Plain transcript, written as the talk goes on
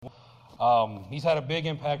He's had a big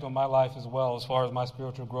impact on my life as well, as far as my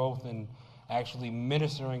spiritual growth and actually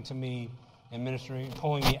ministering to me and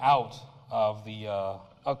pulling me out of the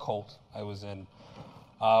occult I was in.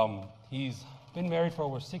 He's been married for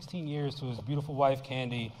over 16 years to his beautiful wife,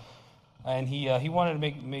 Candy, and he wanted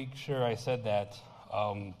to make sure I said that.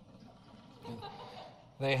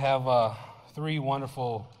 They have 3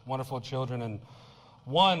 wonderful children, and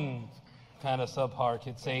one kind of subpar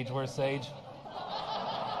kid, Sage. Where's Sage?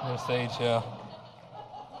 There's Sage, yeah.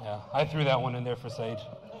 I threw that one in there for Sage.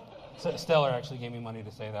 Stellar actually gave me money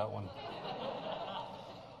to say that one.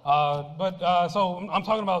 So I'm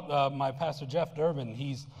talking about my pastor, Jeff Durbin.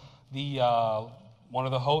 He's the one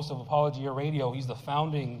of the hosts of Apologia Radio. He's the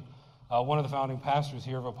one of the founding pastors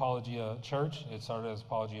here of Apologia Church. It started as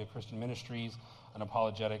Apologia Christian Ministries, an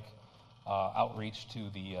apologetic outreach to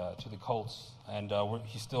the cults, and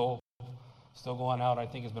he's still going out. I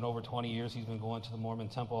think it's been over 20 years. He's been going to the Mormon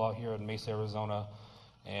Temple out here in Mesa, Arizona,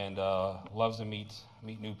 and loves to meet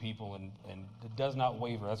new people, and does not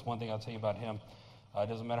waver. That's one thing I'll tell you about him. It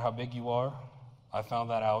doesn't matter how big you are. I found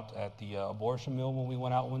that out at the abortion mill when we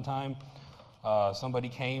went out one time. Somebody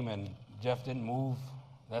came and Jeff didn't move.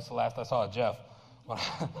 That's the last I saw of Jeff. When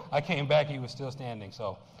I came back, he was still standing.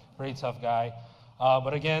 So, pretty tough guy.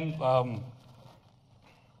 But again,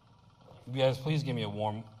 you guys, please give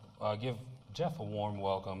Jeff a warm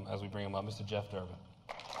welcome as we bring him up, Mr. Jeff Durbin.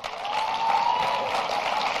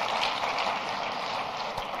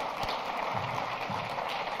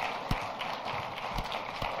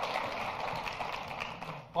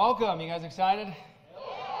 Welcome. You guys excited?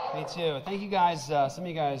 Yeah. Me too. Thank you guys. Some of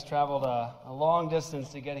you guys traveled a long distance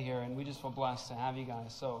to get here, and we just feel blessed to have you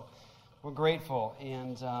guys. So we're grateful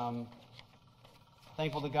and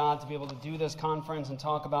thankful to God to be able to do this conference and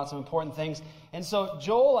talk about some important things. And so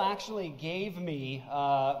Joel actually gave me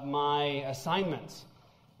my assignments.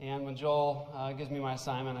 And when Joel gives me my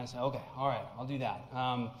assignment, I say, okay, all right, I'll do that.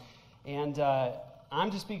 I'm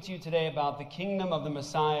to speak to you today about the kingdom of the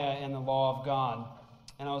Messiah and the law of God.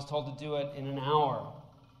 And I was told to do it in an hour.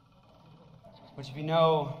 Which, if you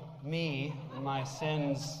know me and my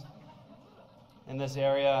sins in this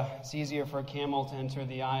area, it's easier for a camel to enter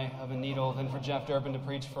the eye of a needle than for Jeff Durbin to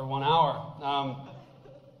preach for 1 hour.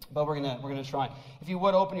 But we're gonna try. If you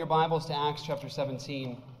would, open your Bibles to Acts chapter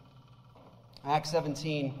 17. Acts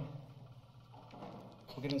 17.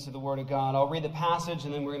 We'll get into the Word of God. I'll read the passage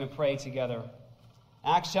and then we're going to pray together.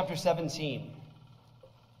 Acts chapter 17.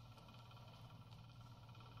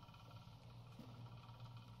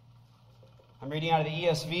 I'm reading out of the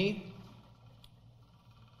ESV.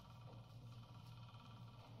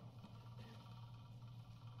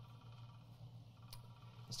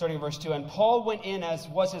 Starting in verse 2. And Paul went in, as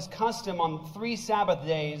was his custom, on 3 Sabbath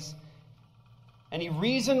days, and he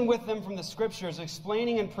reasoned with them from the Scriptures,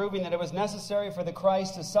 explaining and proving that it was necessary for the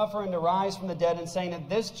Christ to suffer and to rise from the dead, and saying that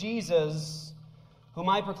this Jesus, whom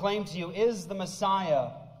I proclaim to you, is the Messiah.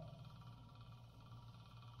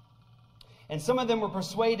 And some of them were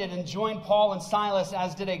persuaded and joined Paul and Silas,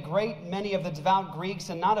 as did a great many of the devout Greeks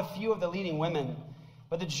and not a few of the leading women.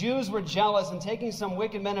 But the Jews were jealous, and taking some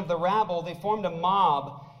wicked men of the rabble, they formed a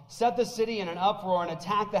mob, set the city in an uproar, and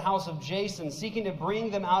attacked the house of Jason, seeking to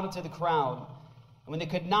bring them out into the crowd. And when they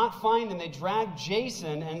could not find them, they dragged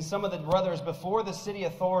Jason and some of the brothers before the city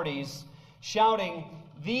authorities, shouting,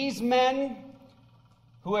 "These men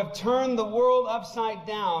who have turned the world upside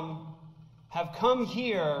down have come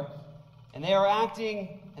here, and they are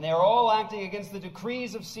all acting against the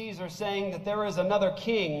decrees of Caesar, saying that there is another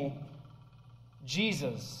king,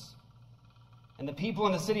 Jesus." And the people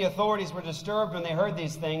and the city authorities were disturbed when they heard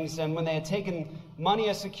these things, and when they had taken money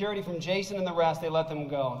as security from Jason and the rest, they let them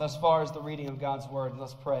go. Thus far as the reading of God's word.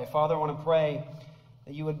 Let's pray. Father, I want to pray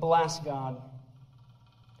that you would bless, God,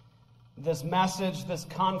 this message, this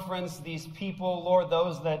conference, these people, Lord,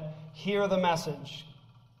 those that hear the message.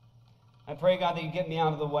 I pray, God, that you get me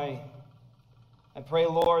out of the way. I pray,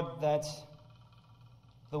 Lord, that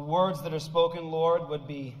the words that are spoken, Lord, would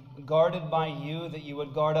be guarded by you, that you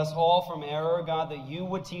would guard us all from error, God, that you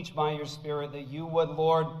would teach by your Spirit, that you would,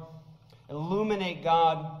 Lord, illuminate,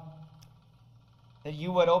 God, that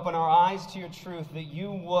you would open our eyes to your truth, that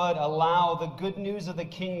you would allow the good news of the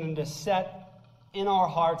kingdom to set in our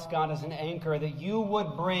hearts, God, as an anchor, that you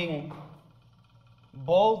would bring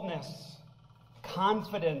boldness,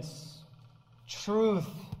 confidence, truth,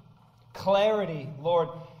 clarity, Lord,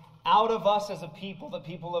 out of us as a people, the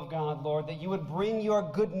people of God, Lord, that you would bring your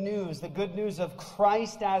good news, the good news of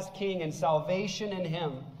Christ as King and salvation in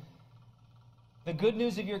him, the good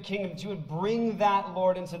news of your kingdom, that you would bring that,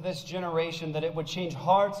 Lord, into this generation, that it would change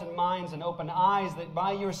hearts and minds and open eyes, that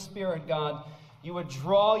by your Spirit, God, You would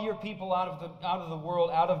draw your people out of the world,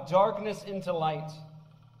 out of darkness into light.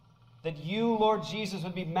 That you, Lord Jesus,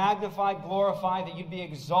 would be magnified, glorified, that you'd be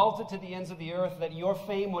exalted to the ends of the earth, that your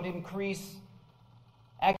fame would increase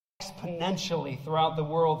exponentially throughout the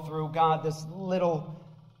world through, God, this little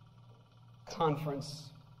conference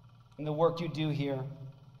and the work you do here.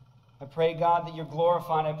 I pray, God, that you're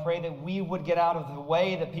glorified. I pray that we would get out of the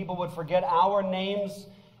way, that people would forget our names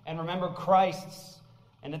and remember Christ's,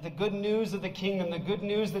 and that the good news of the kingdom, the good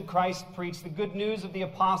news that Christ preached, the good news of the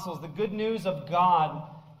apostles, the good news of God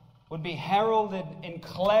would be heralded in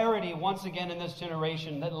clarity once again in this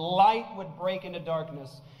generation, that light would break into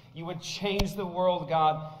darkness. You would change the world,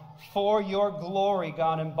 God, for your glory,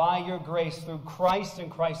 God, and by your grace through Christ and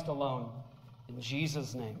Christ alone. In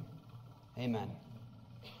Jesus' name, amen.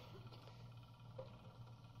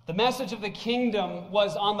 The message of the kingdom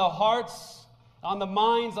was on the hearts, on the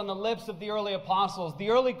minds, on the lips of the early apostles. The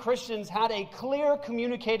early Christians had a clear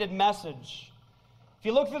communicated message. If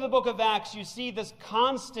you look through the book of Acts, you see this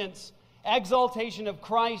constant exaltation of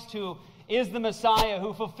Christ, who is the Messiah,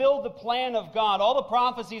 who fulfilled the plan of God. All the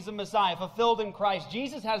prophecies of Messiah fulfilled in Christ.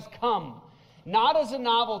 Jesus has come, not as a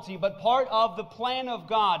novelty, but part of the plan of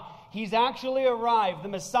God. He's actually arrived. The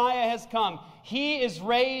Messiah has come. He is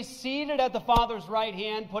raised, seated at the Father's right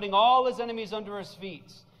hand, putting all his enemies under his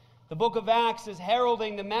feet. The book of Acts is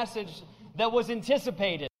heralding the message that was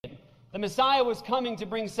anticipated. The Messiah was coming to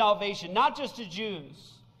bring salvation, not just to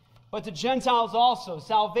Jews, but to Gentiles also.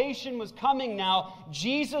 Salvation was coming now.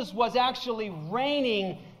 Jesus was actually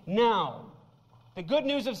reigning now. The good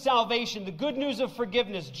news of salvation, the good news of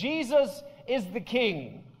forgiveness. Jesus is the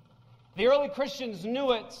King. The early Christians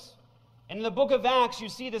knew it. And in the book of Acts, you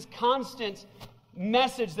see this constant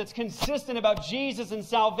message that's consistent about Jesus and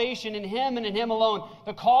salvation in him and in him alone.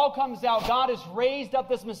 The call comes out. God has raised up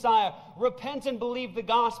this Messiah. Repent and believe the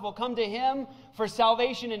gospel. Come to him for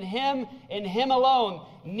salvation in him alone.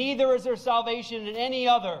 Neither is there salvation in any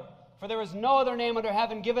other. For there is no other name under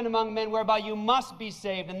heaven given among men whereby you must be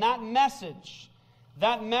saved. And that message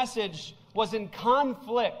was in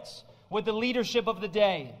conflict with the leadership of the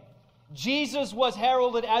day. Jesus was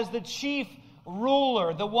heralded as the chief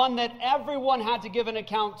ruler, the one that everyone had to give an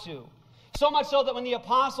account to. So much so that when the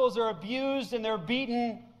apostles are abused and they're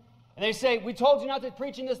beaten, and they say, "We told you not to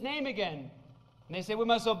preach in this name again." And they say, "We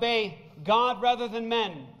must obey God rather than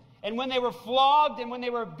men." And when they were flogged and when they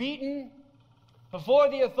were beaten before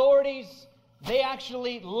the authorities, they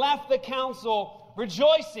actually left the council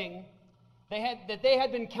rejoicing that they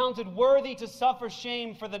had been counted worthy to suffer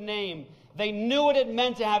shame for the name. They knew what it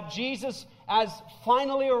meant to have Jesus as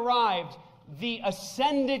finally arrived, the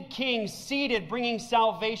ascended King seated, bringing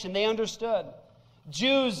salvation. They understood.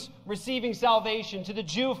 Jews receiving salvation, to the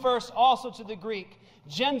Jew first, also to the Greek.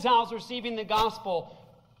 Gentiles receiving the gospel.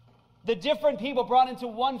 The different people brought into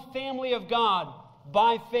one family of God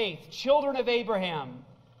by faith. Children of Abraham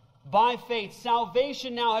by faith.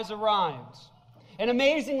 Salvation now has arrived. And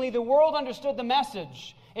amazingly, the world understood the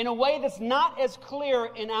message in a way that's not as clear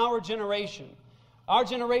in our generation. Our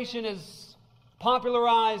generation has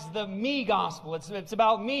popularized the me gospel. It's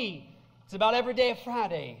about me. It's about every day of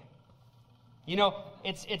Friday. You know,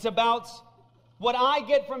 it's about what I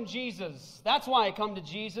get from Jesus. That's why I come to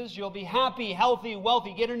Jesus. You'll be happy, healthy,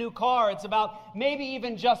 wealthy, get a new car. It's about maybe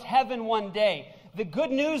even just heaven one day. The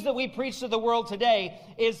good news that we preach to the world today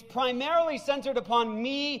is primarily centered upon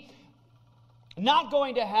me not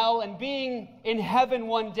going to hell and being in heaven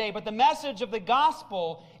one day. But the message of the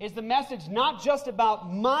gospel is the message not just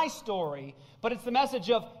about my story, but it's the message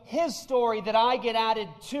of his story that I get added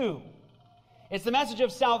to. It's the message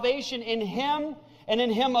of salvation in him and in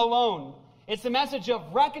him alone. It's the message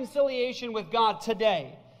of reconciliation with God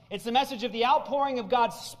today. It's the message of the outpouring of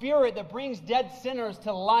God's Spirit that brings dead sinners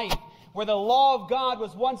to life. Where the law of God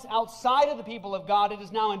was once outside of the people of God, it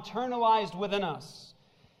is now internalized within us.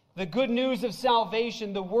 The good news of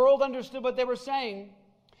salvation, the world understood what they were saying.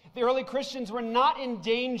 The early Christians were not in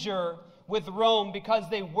danger with Rome because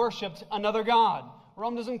they worshipped another god.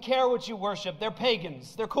 Rome doesn't care what you worship. They're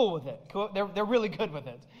pagans. They're cool with it. They're really good with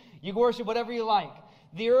it. You can worship whatever you like.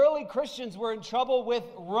 The early Christians were in trouble with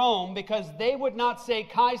Rome because they would not say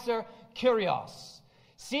Kaiser Kyrios.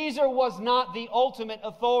 Caesar was not the ultimate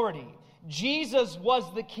authority. Jesus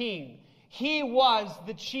was the king. He was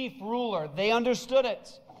the chief ruler. They understood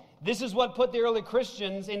it. This is what put the early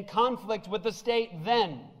Christians in conflict with the state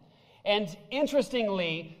then. And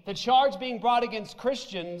interestingly, the charge being brought against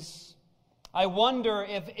Christians, I wonder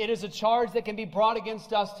if it is a charge that can be brought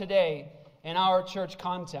against us today in our church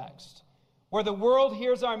context, where the world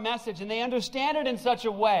hears our message and they understand it in such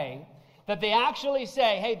a way that they actually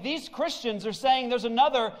say, hey, these Christians are saying there's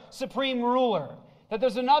another supreme ruler, that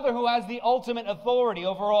there's another who has the ultimate authority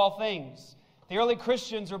over all things. The early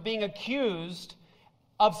Christians are being accused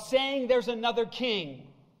of saying there's another king,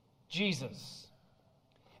 Jesus.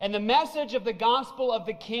 And the message of the gospel of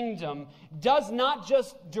the kingdom does not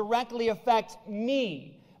just directly affect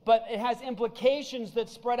me, but it has implications that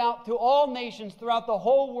spread out to all nations throughout the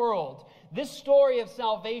whole world. This story of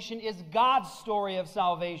salvation is God's story of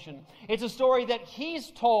salvation. It's a story that He's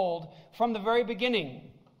told from the very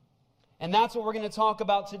beginning. And that's what we're going to talk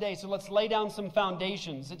about today. So let's lay down some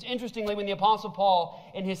foundations. It's interestingly, when the Apostle Paul,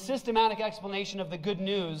 in his systematic explanation of the good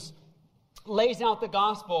news, lays out the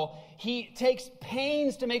gospel, he takes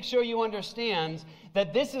pains to make sure you understand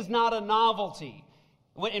that this is not a novelty.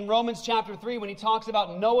 In Romans chapter 3, when he talks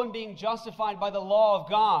about no one being justified by the law of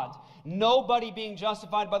God, nobody being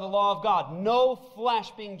justified by the law of God, no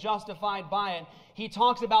flesh being justified by it, he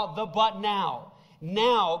talks about the but now.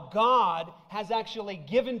 Now, God has actually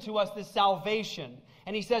given to us this salvation.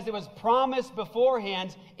 And he says it was promised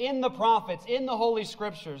beforehand in the prophets, in the Holy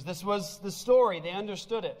Scriptures. This was the story. They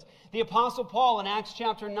understood it. The Apostle Paul in Acts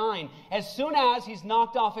chapter 9, as soon as he's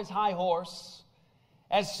knocked off his high horse,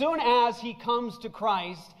 as soon as he comes to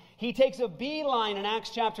Christ, he takes a beeline in Acts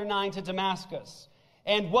chapter 9 to Damascus.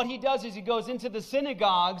 And what he does is he goes into the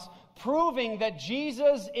synagogues, proving that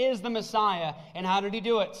Jesus is the Messiah. And how did he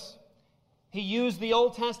do it? He used the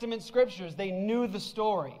Old Testament scriptures. They knew the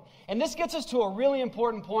story. And this gets us to a really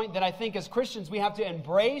important point that I think as Christians we have to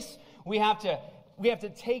embrace, we have to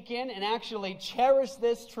take in and actually cherish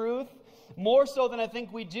this truth more so than I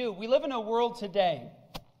think we do. We live in a world today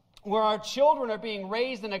where our children are being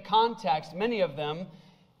raised in a context, many of them,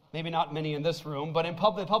 maybe not many in this room, but in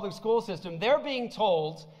the public school system, they're being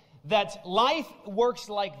told that life works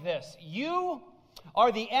like this. You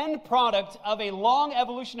are the end product of a long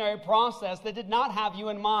evolutionary process that did not have you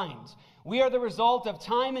in mind. We are the result of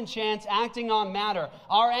time and chance acting on matter.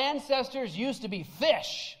 Our ancestors used to be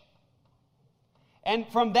fish. And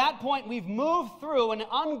from that point, we've moved through an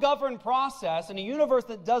ungoverned process in a universe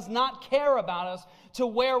that does not care about us to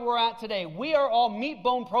where we're at today. We are all meat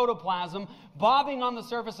bone protoplasm bobbing on the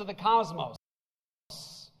surface of the cosmos.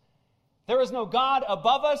 There is no God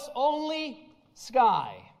above us, only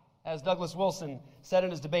sky, as Douglas Wilson said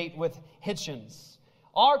in his debate with Hitchens.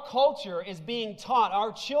 Our culture is being taught,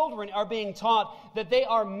 our children are being taught that they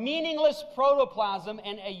are meaningless protoplasm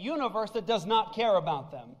in a universe that does not care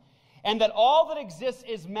about them. And that all that exists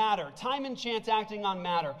is matter, time and chance acting on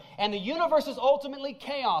matter. And the universe is ultimately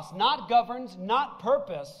chaos, not governed, not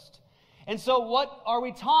purposed. And so what are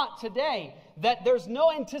we taught today? That there's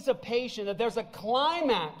no anticipation, that there's a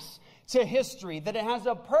climax to history, that it has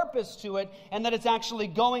a purpose to it, and that it's actually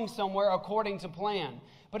going somewhere according to plan.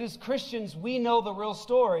 But as Christians, we know the real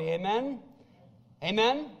story. Amen?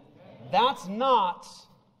 Amen? That's not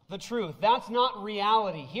the truth. That's not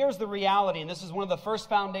reality. Here's the reality, and this is one of the first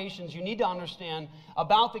foundations you need to understand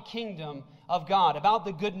about the kingdom of God, about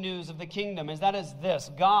the good news of the kingdom, is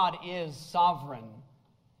this: God is sovereign.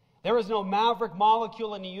 There is no maverick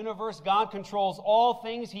molecule in the universe. God controls all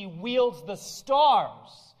things. He wields the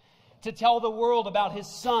stars to tell the world about His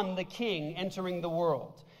Son, the King, entering the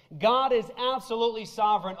world. God is absolutely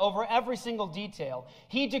sovereign over every single detail.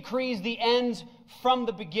 He decrees the end from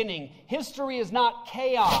the beginning. History is not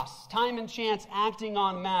chaos, time and chance acting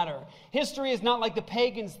on matter. History is not like the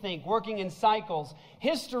pagans think, working in cycles.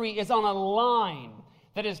 History is on a line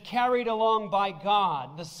that is carried along by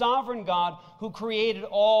God, the sovereign God who created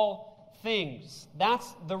all things.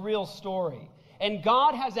 That's the real story. And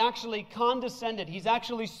God has actually condescended. He's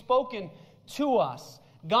actually spoken to us.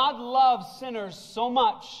 God loves sinners so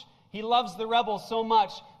much, He loves the rebels so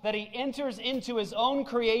much, that He enters into His own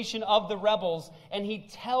creation of the rebels and He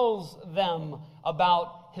tells them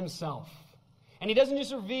about Himself. And He doesn't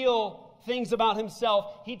just reveal things about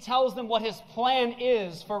Himself, He tells them what His plan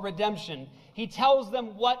is for redemption. He tells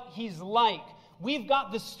them what He's like. We've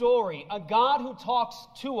got the story, a God who talks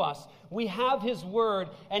to us. We have His word,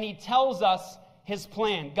 and He tells us His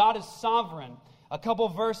plan. God is sovereign. A couple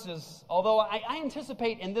verses, although I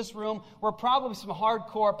anticipate in this room we're probably some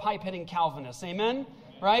hardcore pipe-hitting Calvinists, amen?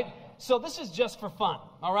 Right? So this is just for fun,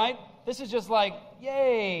 all right? This is just like,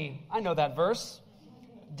 yay, I know that verse.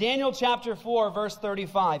 Daniel chapter 4, verse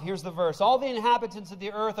 35, here's the verse. All the inhabitants of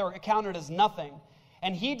the earth are counted as nothing,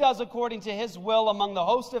 and He does according to His will among the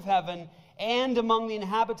host of heaven and among the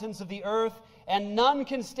inhabitants of the earth, and none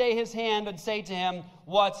can stay His hand and say to Him,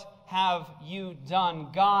 what have you done?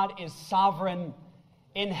 God is sovereign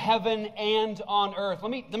in heaven and on earth.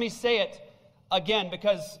 Let me say it again,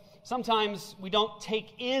 because sometimes we don't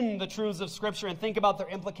take in the truths of Scripture and think about their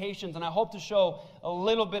implications, and I hope to show a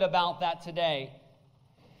little bit about that today.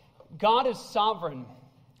 God is sovereign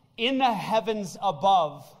in the heavens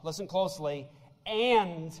above, listen closely,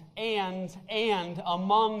 and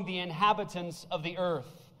among the inhabitants of the earth.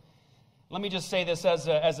 Let me just say this as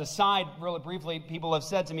a side, really briefly. People have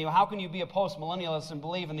said to me, well, how can you be a post-millennialist and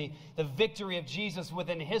believe in the victory of Jesus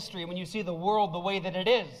within history when you see the world the way that it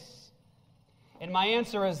is? And my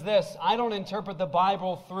answer is this: I don't interpret the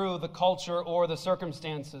Bible through the culture or the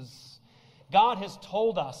circumstances. God has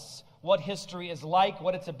told us what history is like,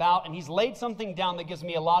 what it's about, and He's laid something down that gives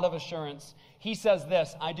me a lot of assurance. He says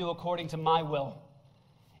this: I do according to my will,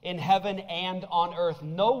 in heaven and on earth.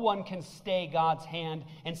 No one can stay God's hand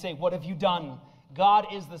and say, what have you done? God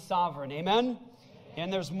is the sovereign. Amen?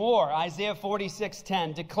 And there's more. Isaiah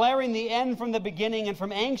 46:10, declaring the end from the beginning and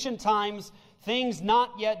from ancient times, things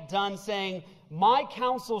not yet done, saying, my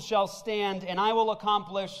counsel shall stand, and I will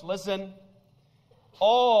accomplish, listen,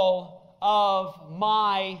 all of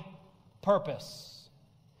my purpose.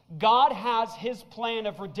 God has His plan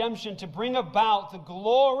of redemption to bring about the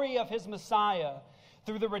glory of His Messiah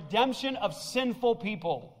through the redemption of sinful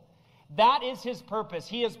people. That is His purpose.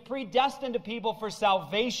 He has predestined a people for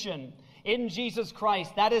salvation in Jesus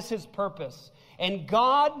Christ. That is His purpose. And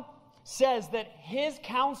God says that His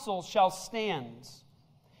counsel shall stand,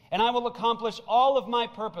 and I will accomplish all of my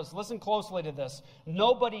purpose. Listen closely to this.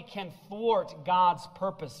 Nobody can thwart God's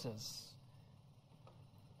purposes.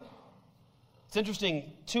 It's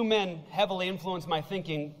interesting. Two men heavily influenced my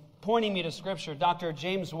thinking, pointing me to Scripture. Dr.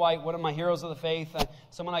 James White, one of my heroes of the faith,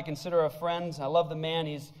 someone I consider a friend. I love the man.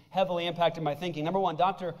 He's heavily impacted my thinking. Number one,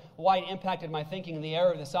 Dr. White impacted my thinking in the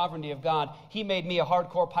area of the sovereignty of God. He made me a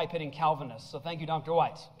hardcore pipe-hitting Calvinist. So thank you, Dr.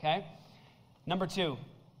 White. Okay? Number two,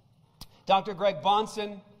 Dr. Greg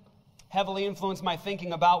Bonson heavily influenced my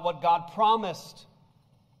thinking about what God promised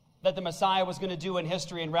that the Messiah was going to do in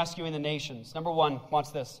history in rescuing the nations. Number one,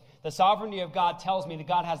 watch this. The sovereignty of God tells me that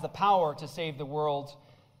God has the power to save the world.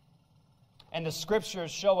 And the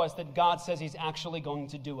Scriptures show us that God says He's actually going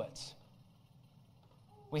to do it.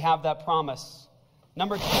 We have that promise.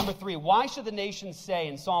 Number three, why should the nations say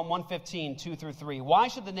in Psalm 115, 2-3, why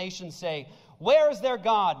should the nations say, where is their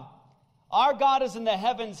God? Our God is in the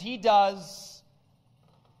heavens. He does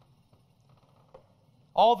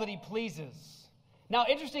all that He pleases. Now,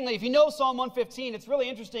 interestingly, if you know Psalm 115, it's really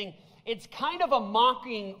interesting. It's kind of a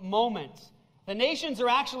mocking moment. The nations are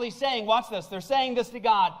actually saying, watch this, they're saying this to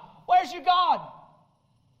God: where's your God?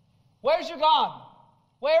 Where's your God?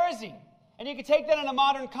 Where is He? And you could take that in a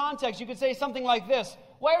modern context. You could say something like this: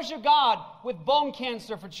 where's your God with bone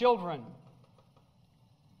cancer for children?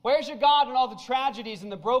 Where's your God in all the tragedies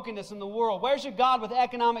and the brokenness in the world? Where's your God with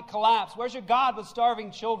economic collapse? Where's your God with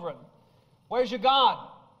starving children? Where's your God?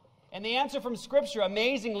 And the answer from Scripture,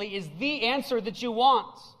 amazingly, is the answer that you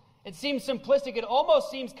want. It seems simplistic. It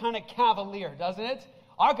almost seems kind of cavalier, doesn't it?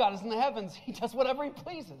 Our God is in the heavens. He does whatever He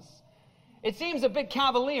pleases. It seems a bit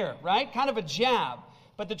cavalier, right? Kind of a jab.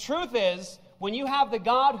 But the truth is, when you have the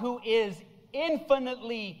God who is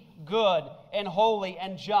infinitely good and holy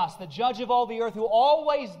and just, the judge of all the earth, who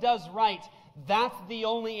always does right, that's the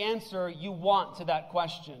only answer you want to that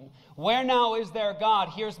question. Where now is their God?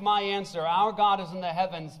 Here's my answer. Our God is in the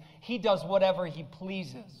heavens. He does whatever He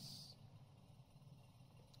pleases.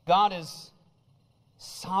 God is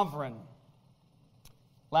sovereign.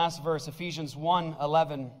 Last verse, Ephesians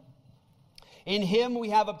 1:11. In Him we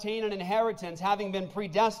have obtained an inheritance, having been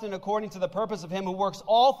predestined according to the purpose of Him who works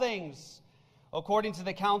all things according to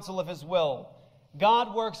the counsel of His will.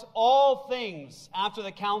 God works all things after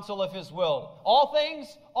the counsel of His will. All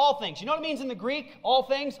things? All things. You know what it means in the Greek? All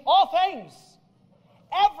things? All things.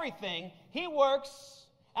 Everything He works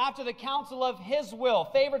after the counsel of His will.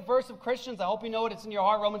 Favorite verse of Christians, I hope you know it. It's in your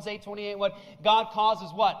heart. Romans 8:28. What? God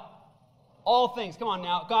causes what? All things. Come on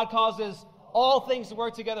now. God causes all things to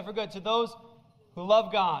work together for good to those who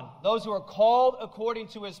love God, those who are called according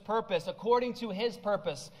to His purpose, according to His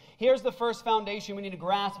purpose. Here's the first foundation we need to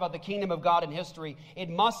grasp about the kingdom of God in history. It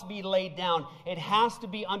must be laid down. It has to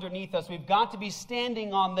be underneath us. We've got to be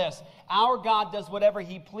standing on this. Our God does whatever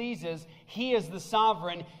He pleases. He is the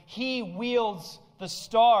sovereign. He wields the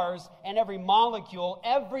stars and every molecule.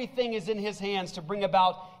 Everything is in His hands to bring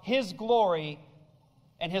about His glory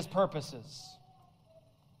and His purposes.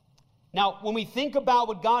 Now, when we think about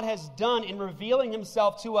what God has done in revealing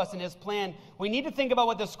himself to us in his plan, we need to think about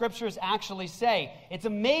what the scriptures actually say. It's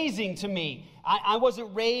amazing to me. I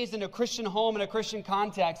wasn't raised in a Christian home, in a Christian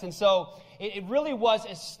context, and so it really was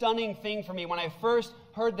a stunning thing for me. When I first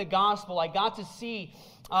heard the gospel, I got to see,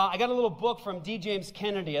 I got a little book from D. James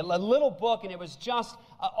Kennedy, a little book, and it was just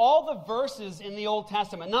all the verses in the Old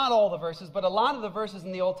Testament, not all the verses, but a lot of the verses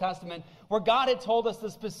in the Old Testament where God had told us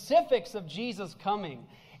the specifics of Jesus coming.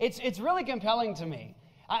 It's really compelling to me.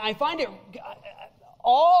 I find it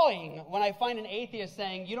awing when I find an atheist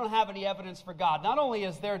saying, you don't have any evidence for God. Not only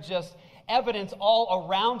is there just evidence all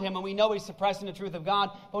around him, and we know he's suppressing the truth of God,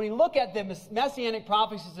 but when you look at the messianic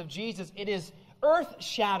prophecies of Jesus, it is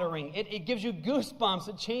earth-shattering. It gives you goosebumps.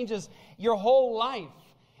 It changes your whole life.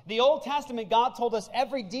 The Old Testament, God told us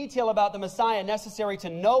every detail about the Messiah necessary to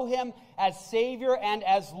know him as Savior and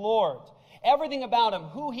as Lord. Everything about him,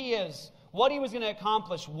 who he is, what he was going to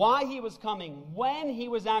accomplish, why he was coming, when he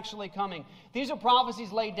was actually coming. These are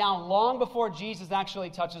prophecies laid down long before Jesus actually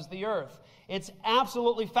touches the earth. It's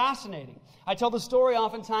absolutely fascinating. I tell the story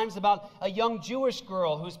oftentimes about a young Jewish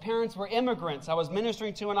girl whose parents were immigrants I was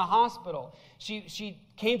ministering to in a hospital. She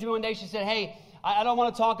came to me one day, she said, hey, I don't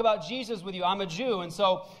want to talk about Jesus with you. I'm a Jew. And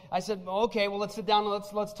so I said, okay, well, let's sit down and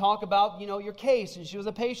let's talk about, your case. And she was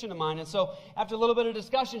a patient of mine. And so after a little bit of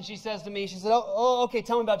discussion, she says to me, she said, oh, okay,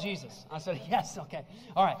 tell me about Jesus. I said, yes, okay.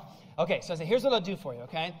 All right. Okay, so I said, here's what I'll do for you,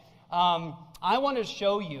 okay? I want to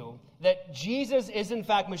show you that Jesus is in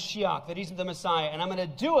fact Mashiach, that he's the Messiah. And I'm going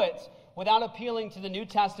to do it without appealing to the New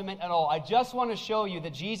Testament at all. I just want to show you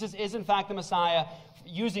that Jesus is in fact the Messiah,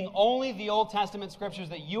 using only the Old Testament scriptures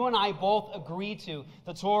that you and I both agree to,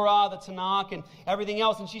 the Torah, the Tanakh, and everything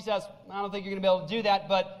else. And she says, I don't think you're going to be able to do that,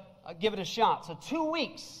 but give it a shot. So 2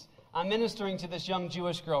 weeks, I'm ministering to this young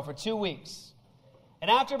Jewish girl for 2 weeks. And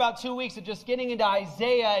after about 2 weeks of just getting into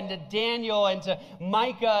Isaiah and to Daniel and to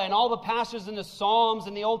Micah and all the passages in the Psalms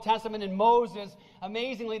and the Old Testament and Moses,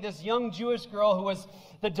 amazingly, this young Jewish girl who was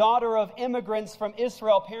the daughter of immigrants from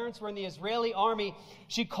Israel, parents were in the Israeli army,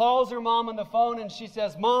 she calls her mom on the phone and she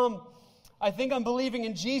says, Mom, I think I'm believing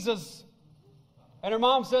in Jesus. And her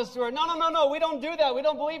mom says to her, no, we don't do that. We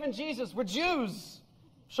don't believe in Jesus. We're Jews.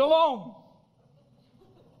 Shalom.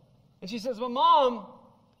 And she says, well, Mom,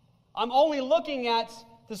 I'm only looking at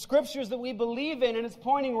the scriptures that we believe in, and it's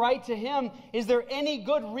pointing right to him. Is there any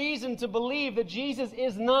good reason to believe that Jesus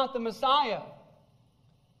is not the Messiah?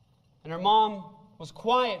 And her mom was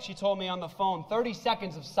quiet, she told me on the phone. 30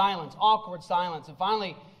 seconds of silence, awkward silence. And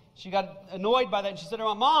finally, she got annoyed by that, and she said to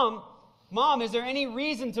her mom, Mom, is there any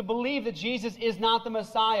reason to believe that Jesus is not the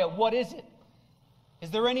Messiah? What is it? Is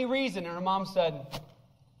there any reason? And her mom said,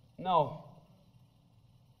 no.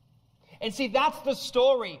 And see, that's the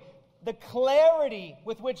story. The clarity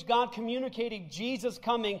with which God communicated Jesus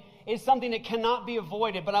coming is something that cannot be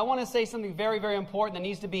avoided. But I want to say something very, very important that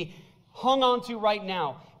needs to be hung on to right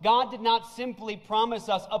now. God did not simply promise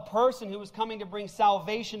us a person who was coming to bring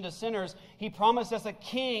salvation to sinners. He promised us a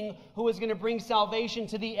king who was going to bring salvation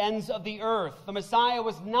to the ends of the earth. The Messiah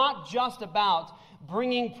was not just about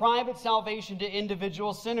bringing private salvation to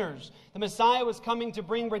individual sinners. The Messiah was coming to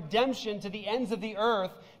bring redemption to the ends of the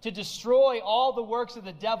earth, to destroy all the works of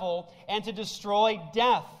the devil, and to destroy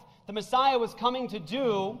death. The Messiah was coming to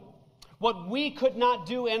do what we could not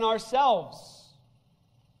do in ourselves.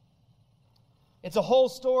 It's a whole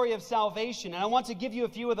story of salvation, and I want to give you a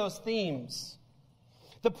few of those themes.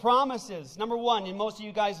 The promises, number one, and most of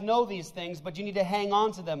you guys know these things, but you need to hang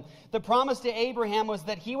on to them. The promise to Abraham was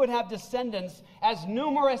that he would have descendants as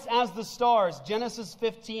numerous as the stars. Genesis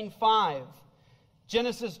 15:5,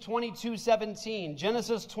 Genesis 22:17,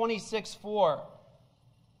 Genesis 26:4.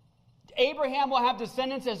 Abraham will have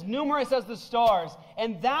descendants as numerous as the stars,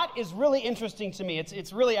 and that is really interesting to me.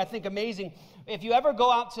 It's really, I think, amazing. If you ever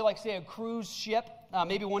go out to, like, say, a cruise ship,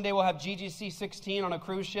 maybe one day we'll have GGC 16 on a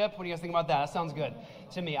cruise ship. What do you guys think about that? That sounds good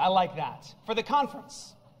to me. I like that. For the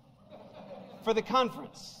conference.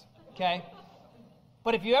 Okay?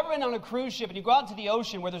 But if you've ever been on a cruise ship and you go out into the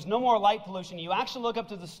ocean where there's no more light pollution, you actually look up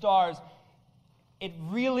to the stars, it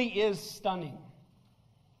really is stunning.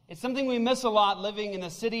 It's something we miss a lot living in the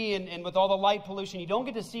city and with all the light pollution. You don't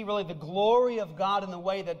get to see really the glory of God in the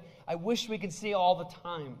way that I wish we could see all the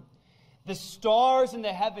time. The stars in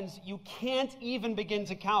the heavens, you can't even begin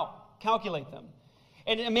to calculate them.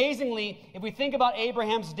 And amazingly, if we think about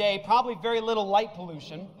Abraham's day, probably very little light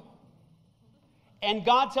pollution. And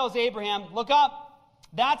God tells Abraham, look up.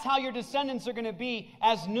 That's how your descendants are going to be,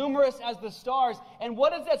 as numerous as the stars. And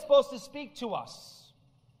what is that supposed to speak to us?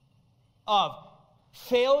 Of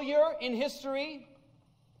failure in history,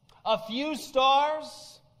 a few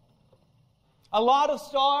stars, a lot of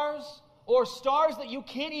stars, or stars that you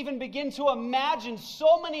can't even begin to imagine.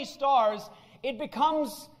 So many stars, it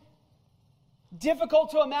becomes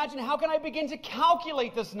difficult to imagine. How can I begin to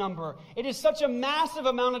calculate this number? It is such a massive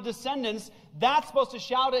amount of descendants. That's supposed to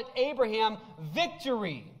shout at Abraham,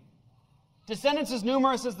 victory. Descendants as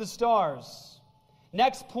numerous as the stars.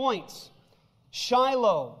 Next point,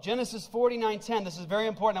 Shiloh, Genesis 49:10. This is very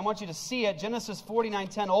important. I want you to see it. Genesis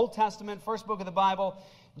 49:10, Old Testament, first book of the Bible.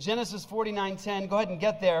 Genesis 49:10. Go ahead and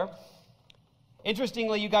get there.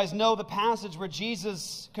 Interestingly, you guys know the passage where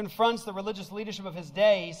Jesus confronts the religious leadership of his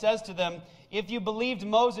day. He says to them, if you believed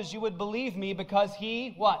Moses, you would believe me because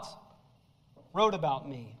he, what? Wrote about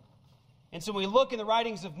me. And so when we look in the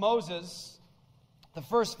writings of Moses, the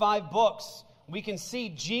first 5 books, we can see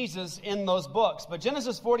Jesus in those books. But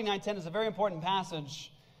Genesis 49:10 is a very important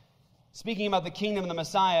passage, speaking about the kingdom and the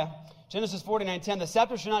Messiah. Genesis 49:10, the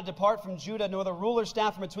scepter shall not depart from Judah, nor the ruler's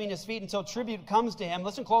staff from between his feet until tribute comes to him.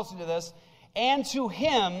 Listen closely to this. And to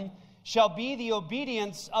him shall be the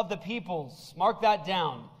obedience of the peoples. Mark that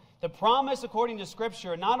down. The promise according to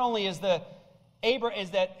Scripture not only is that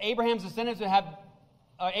Abraham's descendants would have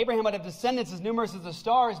Abraham would have descendants as numerous as the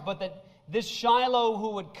stars, but that this Shiloh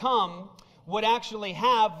who would come would actually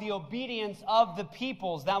have the obedience of the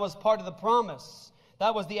peoples. That was part of the promise.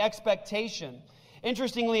 That was the expectation.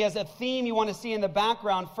 Interestingly, as a theme you want to see in the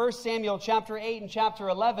background, 1 Samuel chapter 8 and chapter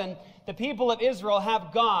 11, the people of Israel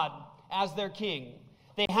have God as their king.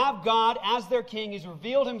 They have God as their king. He's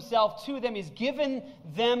revealed himself to them. He's given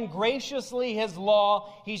them graciously his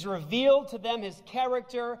law. He's revealed to them his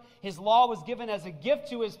character. His law was given as a gift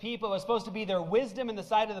to his people. It was supposed to be their wisdom in the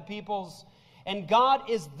sight of the peoples. And God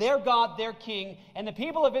is their God, their king. And the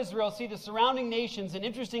people of Israel see the surrounding nations, and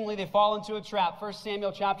interestingly, they fall into a trap. 1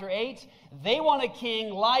 Samuel chapter 8, they want a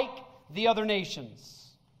king like the other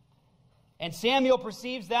nations. And Samuel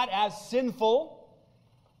perceives that as sinful.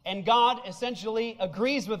 And God essentially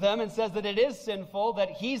agrees with them and says that it is sinful, that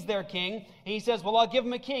he's their king. And he says, well, I'll give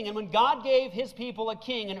them a king. And when God gave his people a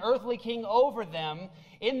king, an earthly king over them,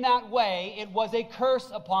 in that way, it was a curse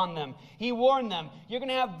upon them. He warned them, you're going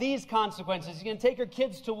to have these consequences. You're going to take your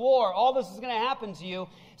kids to war. All this is going to happen to you.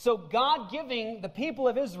 So God giving the people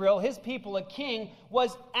of Israel, his people, a king,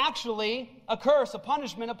 was actually a curse, a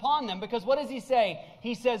punishment upon them. Because what does he say?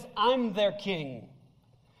 He says, I'm their king.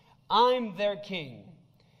 I'm their king.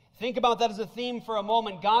 Think about that as a theme for a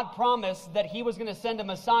moment. God promised that he was going to send a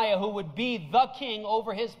Messiah who would be the king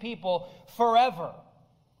over his people forever.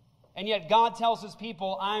 And yet God tells his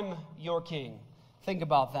people, I'm your king. Think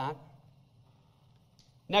about that.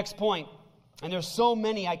 Next point. And there's so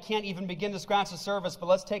many, I can't even begin to scratch the surface, but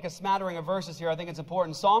let's take a smattering of verses here. I think it's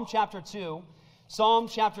important. Psalm chapter 2. Psalm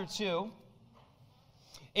chapter 2.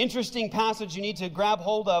 Interesting passage you need to grab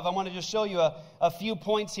hold of. I want to just show you a few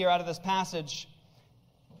points here out of this passage.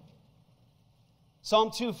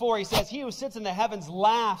 Psalm 2:4, he says, he who sits in the heavens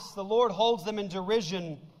laughs. The Lord holds them in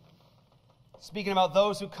derision. Speaking about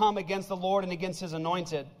those who come against the Lord and against his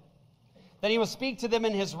anointed. Then he will speak to them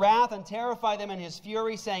in his wrath and terrify them in his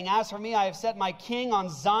fury, saying, as for me, I have set my king on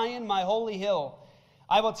Zion, my holy hill.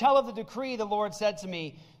 I will tell of the decree, the Lord said to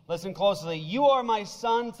me. Listen closely. You are my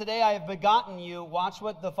son. Today I have begotten you. Watch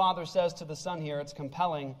what the Father says to the Son here. It's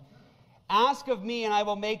compelling. Ask of me, and I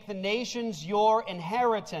will make the nations your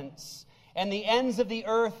inheritance, and the ends of the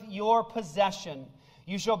earth your possession.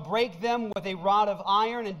 You shall break them with a rod of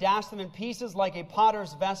iron and dash them in pieces like a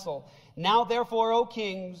potter's vessel. Now therefore, O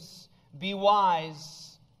kings, be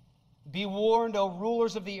wise. Be warned, O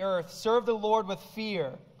rulers of the earth. Serve the Lord with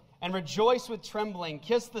fear and rejoice with trembling.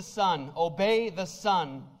 Kiss the Son, obey the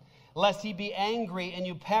Son, lest he be angry and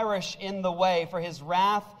you perish in the way, for his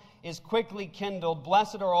wrath is quickly kindled.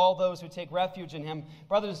 Blessed are all those who take refuge in him.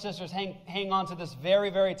 Brothers and sisters, hang on to this very,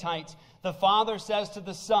 very tight. The Father says to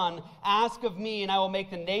the Son, ask of me, and I will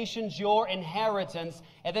make the nations your inheritance.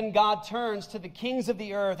 And then God turns to the kings of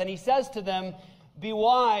the earth, and he says to them, be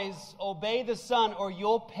wise, obey the Son, or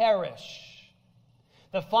you'll perish.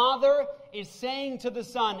 The Father is saying to the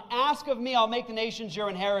Son, ask of me, I'll make the nations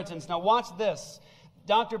your inheritance. Now watch this.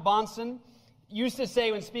 Dr. Bonson used to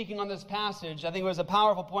say when speaking on this passage, I think it was a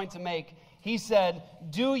powerful point to make, he said,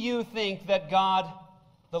 do you think that God,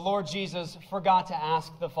 the Lord Jesus, forgot to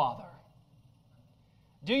ask the Father?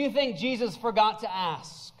 Do you think Jesus forgot to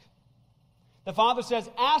ask? The Father says,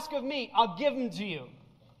 ask of me, I'll give them to you.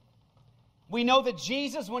 We know that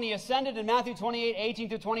Jesus, when he ascended in Matthew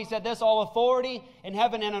 28:18-20, said this, all authority in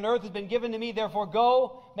heaven and on earth has been given to me, therefore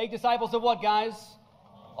go, make disciples of what, guys?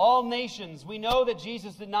 All nations. We know that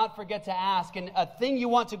Jesus did not forget to ask. And a thing you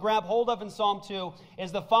want to grab hold of in Psalm 2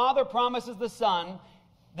 is the Father promises the Son,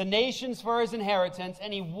 the nations for his inheritance,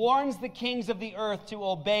 and he warns the kings of the earth to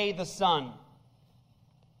obey the Son.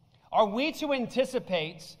 Are we to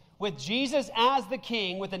anticipate, with Jesus as the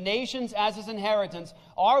king, with the nations as his inheritance,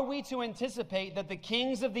 are we to anticipate that the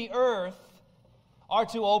kings of the earth are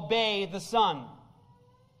to obey the Son?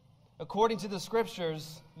 According to the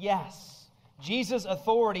Scriptures, yes. Jesus'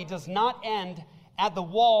 authority does not end at the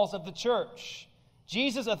walls of the church.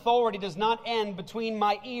 Jesus' authority does not end between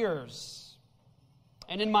my ears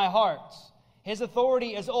and in my heart. His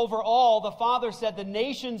authority is over all. The Father said, the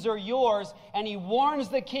nations are yours, and he warns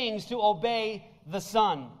the kings to obey the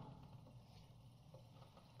Son.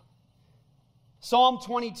 Psalm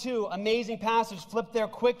 22, amazing passage. Flip there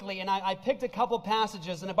quickly. And I picked a couple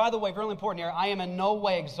passages. And by the way, really important here, I am in no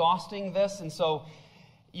way exhausting this. And so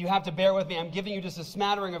you have to bear with me. I'm giving you just a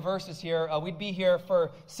smattering of verses here. We'd be here for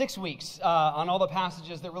 6 weeks on all the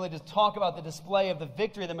passages that really just talk about the display of the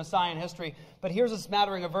victory of the Messiah in history. But here's a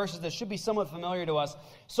smattering of verses that should be somewhat familiar to us.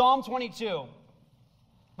 Psalm 22.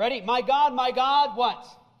 Ready? My God, what?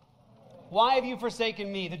 Why have you forsaken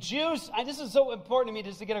me? The Jews, this is so important to me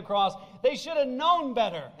just to get across, they should have known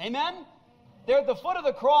better. Amen? They're at the foot of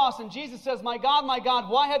the cross, and Jesus says, my God,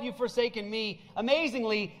 why have you forsaken me?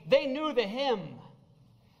 Amazingly, they knew the hymn.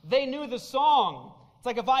 They knew the song. It's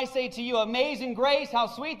like if I say to you, amazing grace, how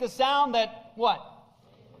sweet the sound that, what?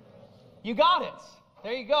 You got it.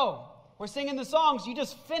 There you go. We're singing the songs. You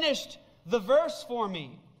just finished the verse for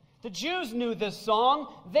me. The Jews knew this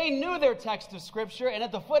song. They knew their text of Scripture. And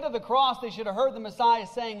at the foot of the cross, they should have heard the Messiah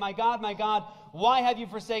saying, my God, why have you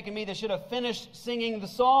forsaken me? They should have finished singing the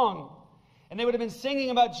song. And they would have been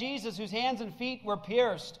singing about Jesus, whose hands and feet were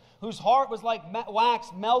pierced, whose heart was like wax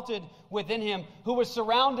melted within him, who was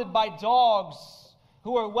surrounded by dogs,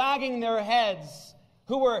 who were wagging their heads,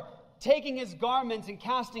 who were taking his garments and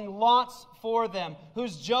casting lots for them,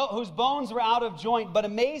 whose bones were out of joint. But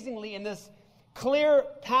amazingly, in this clear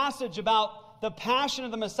passage about the passion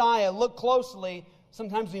of the Messiah, look closely,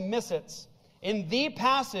 sometimes we miss it. In the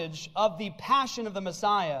passage of the passion of the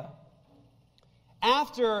Messiah,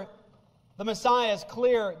 after the Messiah's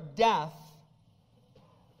clear death,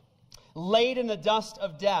 laid in the dust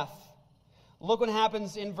of death, look what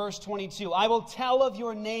happens in verse 22. I will tell of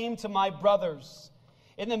your name to my brothers.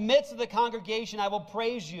 In the midst of the congregation, I will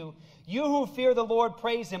praise you. You who fear the Lord,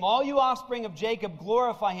 praise him. All you offspring of Jacob,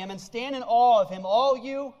 glorify him and stand in awe of him. All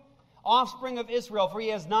you offspring of Israel, for he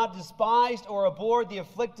has not despised or abhorred the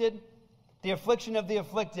afflicted, the affliction of the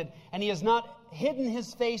afflicted. And he has not hidden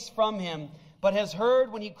his face from him, but has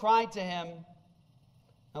heard when he cried to him.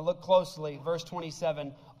 Now look closely, verse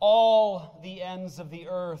 27. All the ends of the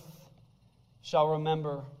earth shall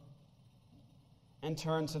remember and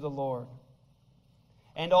turn to the Lord.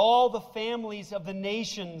 And all the families of the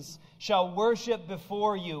nations shall worship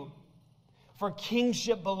before you. For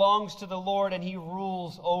kingship belongs to the Lord, and he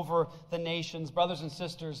rules over the nations. Brothers and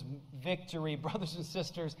sisters, victory. Brothers and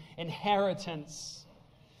sisters, inheritance.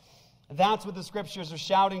 That's what the Scriptures are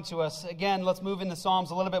shouting to us. Again, let's move into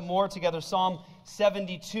Psalms a little bit more together. Psalm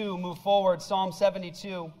 72, move forward. Psalm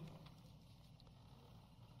 72.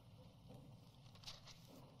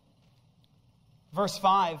 Verse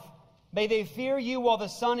 5. May they fear you while the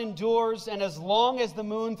sun endures, and as long as the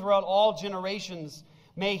moon throughout all generations.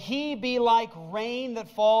 May he be like rain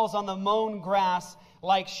that falls on the mown grass,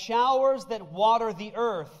 like showers that water the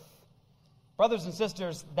earth. Brothers and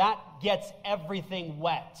sisters, that gets everything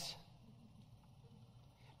wet.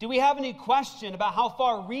 Do we have any question about how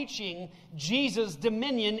far-reaching Jesus'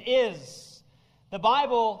 dominion is? The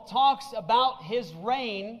Bible talks about his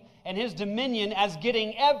reign and his dominion as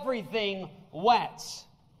getting everything wet.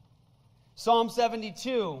 Psalm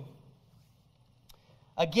 72.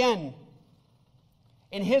 Again,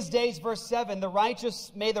 in his days, verse 7,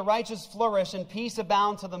 may the righteous flourish and peace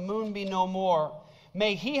abound till the moon be no more.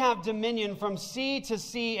 May he have dominion from sea to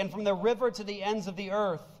sea and from the river to the ends of the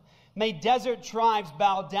earth. May desert tribes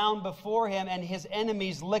bow down before him and his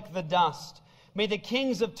enemies lick the dust. May the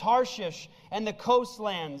kings of Tarshish and the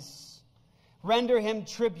coastlands render him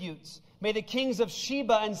tributes. May the kings of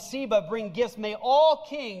Sheba and Seba bring gifts. May all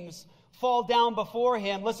kings fall down before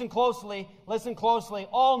him. Listen closely.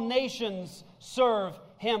 All nations serve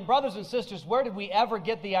him. Brothers and sisters, where did we ever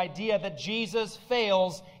get the idea that Jesus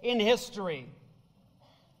fails in history?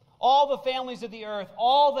 All the families of the earth,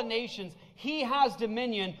 all the nations, he has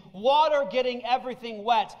dominion. Water getting everything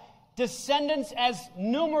wet. Descendants as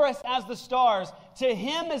numerous as the stars. To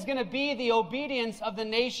him is going to be the obedience of the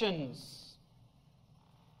nations.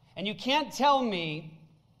 And you can't tell me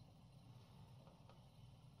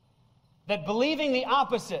that believing the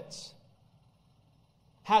opposite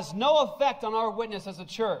has no effect on our witness as a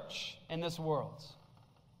church in this world.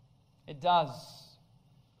 It does.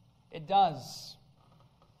 It does.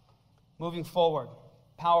 Moving forward.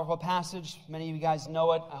 Powerful passage. Many of you guys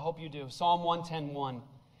know it. I hope you do. Psalm 110:1.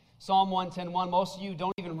 Psalm 110:1. Most of you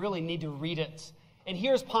don't even really need to read it. And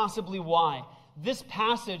here's possibly why. This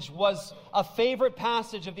passage was a favorite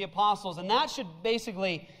passage of the apostles, and that should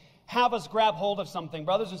basically have us grab hold of something.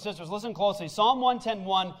 Brothers and sisters, listen closely. Psalm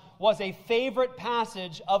 110:1 was a favorite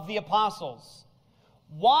passage of the apostles.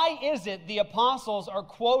 Why is it the apostles are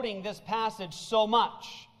quoting this passage so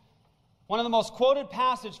much? One of the most quoted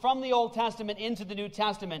passages from the Old Testament into the New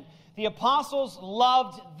Testament. The apostles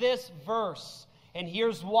loved this verse, and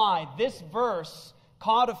here's why. This verse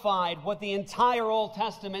codified what the entire Old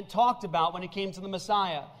Testament talked about when it came to the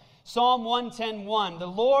Messiah. Psalm 110:1. The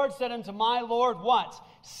Lord said unto my Lord, what?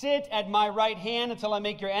 Sit at my right hand until I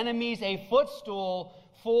make your enemies a footstool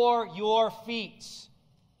for your feet.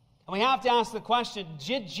 And we have to ask the question,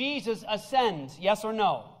 did Jesus ascend? Yes or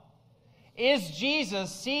no? Is Jesus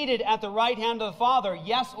seated at the right hand of the Father?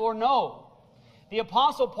 Yes or no? The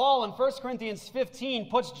Apostle Paul in 1 Corinthians 15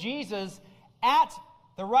 puts Jesus at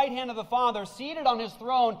the right hand of the Father, seated on his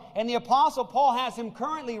throne, and the Apostle Paul has him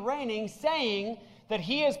currently reigning, saying that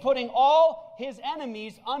he is putting all his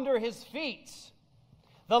enemies under his feet.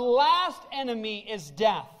 The last enemy is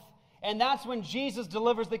death, and that's when Jesus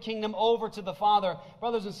delivers the kingdom over to the Father.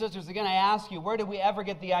 Brothers and sisters, again, I ask you, where did we ever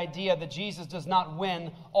get the idea that Jesus does not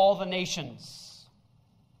win all the nations?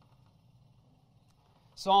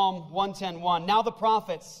 Psalm 110:1. Now the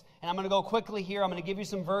prophets. And I'm going to go quickly here. I'm going to give you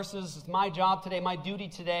some verses. It's my job today, my duty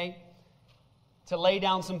today, to lay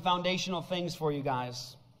down some foundational things for you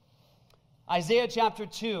guys. Isaiah chapter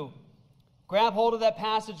 2. Grab hold of that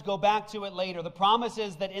passage. Go back to it later. The promise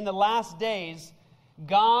is that in the last days,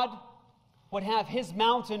 God would have his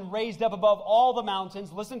mountain raised up above all the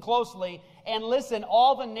mountains. Listen closely. And listen,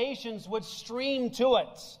 all the nations would stream to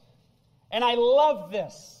it. And I love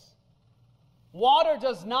this. Water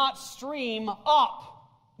does not stream up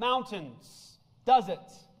mountains, does it?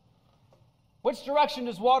 Which direction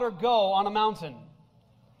does water go on a mountain?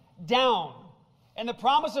 Down. And the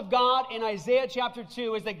promise of God in Isaiah chapter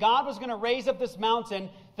 2 is that God was going to raise up this mountain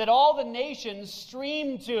that all the nations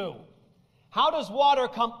stream to. How does water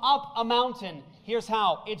come up a mountain? Here's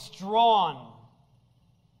how. It's drawn.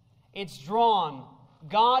 It's drawn.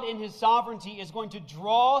 God in his sovereignty is going to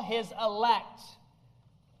draw his elect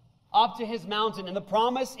up to his mountain. And the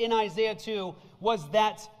promise in Isaiah 2 was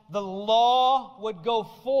that the law would go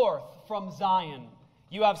forth from Zion.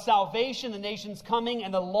 You have salvation, the nations coming,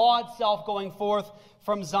 and the law itself going forth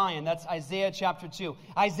from Zion. That's Isaiah chapter 2.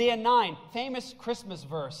 Isaiah 9, famous Christmas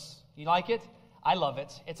verse. You like it? I love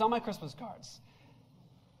it. It's on my Christmas cards.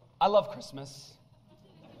 I love Christmas.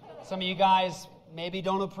 Some of you guys maybe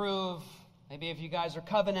don't approve. Maybe if you guys are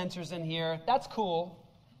covenanters in here, that's cool.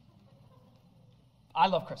 I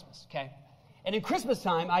love Christmas, okay? And in Christmas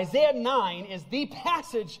time, Isaiah 9 is the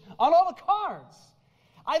passage on all the cards.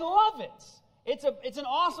 I love it. It's an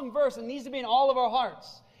awesome verse. It needs to be in all of our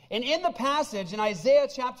hearts. And in the passage, in Isaiah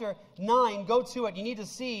chapter 9, go to it. You need to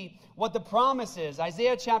see what the promise is.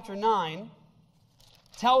 Isaiah chapter 9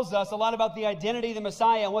 tells us a lot about the identity of the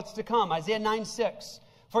Messiah and what's to come. Isaiah 9:6.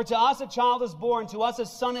 For to us a child is born, to us a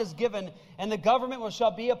son is given, and the government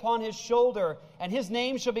shall be upon his shoulder, and his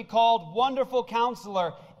name shall be called Wonderful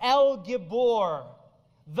Counselor, El Gibor,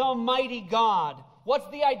 the Mighty God. What's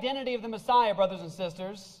the identity of the Messiah, brothers and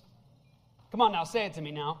sisters? Come on now, say it to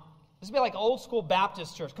me now. This would be like old school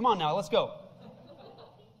Baptist church. Come on now, let's go.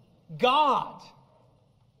 God.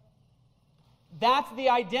 That's the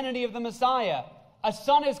identity of the Messiah. A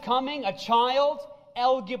son is coming, a child,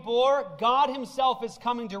 El Gibor. God himself is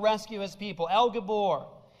coming to rescue his people. El Gibor.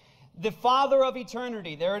 The Father of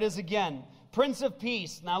eternity. There it is again. Prince of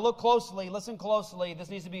Peace. Now look closely, listen closely. This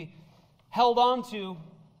needs to be held on to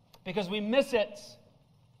because we miss it.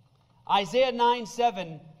 Isaiah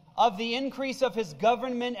 9:7. Of the increase of his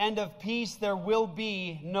government and of peace there will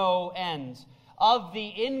be no end. Of the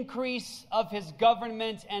increase of his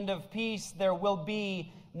government and of peace there will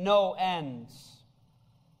be no end.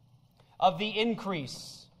 Of the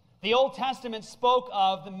increase. The Old Testament spoke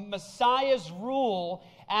of the Messiah's rule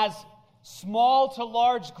as small to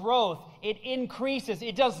large growth. It increases.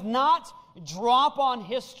 It does not drop on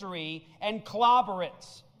history and clobber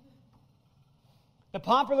it. The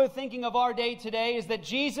popular thinking of our day today is that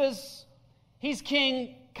Jesus, he's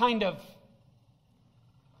king, kind of.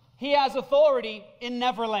 He has authority in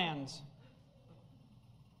Neverland.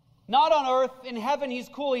 Not on earth. In heaven, he's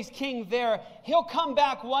cool. He's king there. He'll come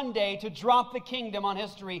back one day to drop the kingdom on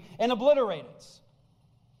history and obliterate it.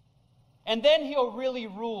 And then he'll really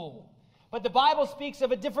rule. But the Bible speaks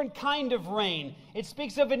of a different kind of reign. It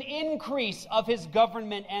speaks of an increase of his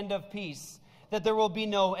government and of peace, that there will be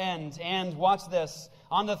no end. And watch this.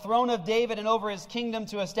 On the throne of David and over his kingdom,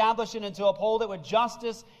 to establish it and to uphold it with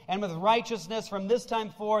justice and with righteousness from this time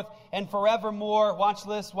forth and forevermore. Watch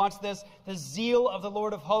this, watch this. The zeal of the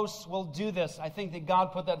Lord of hosts will do this. I think that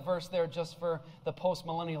God put that verse there just for the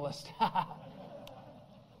post-millennialist.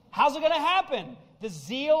 How's it going to happen? The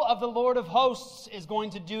zeal of the Lord of hosts is going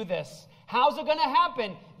to do this. How's it going to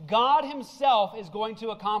happen? God himself is going to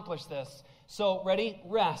accomplish this. So, ready?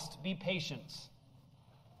 Rest. Be patient.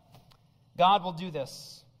 God will do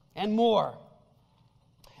this and more.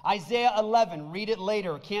 Isaiah 11, read it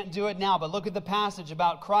later. Can't do it now, but look at the passage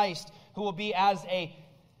about Christ who will be as a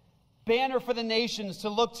banner for the nations to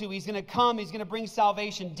look to. He's going to come. He's going to bring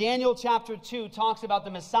salvation. Daniel chapter 2 talks about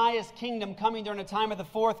the Messiah's kingdom coming during the time of the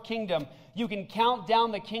fourth kingdom. You can count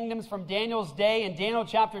down the kingdoms from Daniel's day in Daniel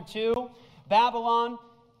chapter 2. Babylon,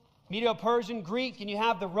 Medo-Persian, Greek, and you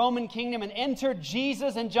have the Roman kingdom. And enter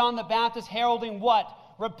Jesus and John the Baptist heralding what?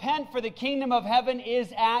 Repent, for the kingdom of heaven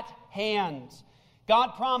is at hand.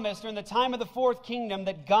 God promised during the time of the fourth kingdom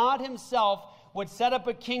that God himself would set up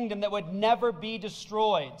a kingdom that would never be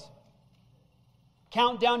destroyed.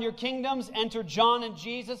 Count down your kingdoms, enter John and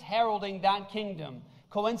Jesus heralding that kingdom.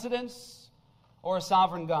 Coincidence or a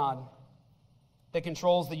sovereign God that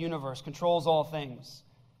controls the universe, controls all things?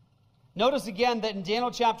 Notice again that in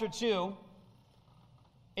Daniel chapter 2,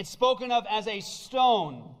 it's spoken of as a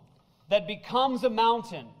stone that becomes a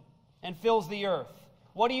mountain and fills the earth.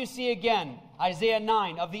 What do you see again? Isaiah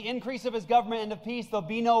 9, of the increase of his government and of peace, there'll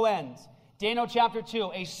be no end. Daniel chapter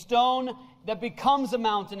 2, a stone that becomes a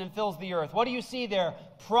mountain and fills the earth. What do you see there?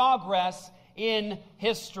 Progress in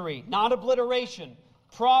history. Not obliteration.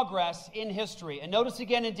 Progress in history. And notice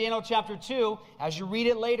again in Daniel chapter 2, as you read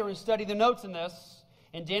it later and study the notes in this,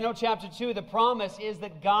 in Daniel chapter 2, the promise is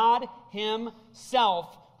that God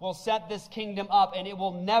himself will set this kingdom up and it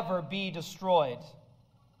will never be destroyed.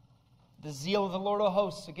 The zeal of the Lord of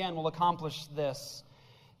hosts, again, will accomplish this.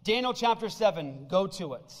 Daniel chapter 7, go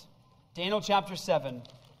to it. Daniel chapter 7,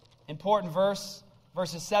 important verse,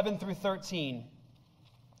 verses 7 through 13.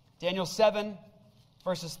 Daniel 7,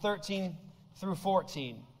 verses 13 through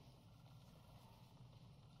 14.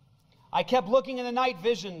 I kept looking in the night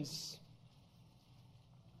visions,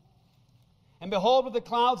 and behold, with the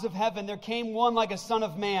clouds of heaven there came one like a son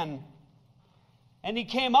of man. And he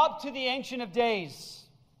came up to the Ancient of Days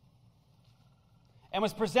and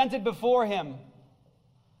was presented before him.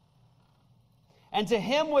 And to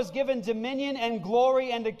him was given dominion and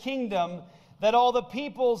glory and a kingdom, that all the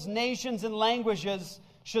peoples, nations, and languages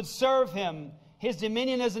should serve him. His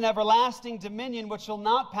dominion is an everlasting dominion which shall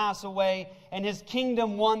not pass away, and his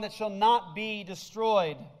kingdom one that shall not be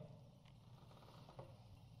destroyed.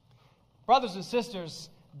 Brothers and sisters,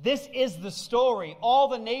 this is the story. All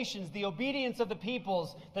the nations, the obedience of the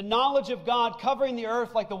peoples, the knowledge of God covering the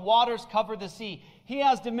earth like the waters cover the sea. He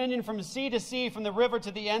has dominion from sea to sea, from the river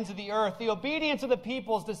to the ends of the earth. The obedience of the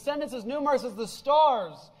peoples, descendants as numerous as the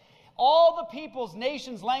stars. All the peoples,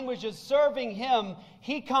 nations, languages serving him.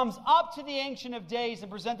 He comes up to the Ancient of Days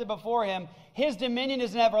and presented before him. His dominion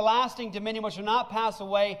is an everlasting dominion which will not pass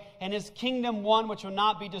away, and his kingdom one which will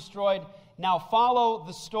not be destroyed. Now follow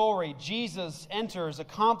the story. Jesus enters,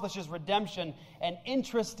 accomplishes redemption, and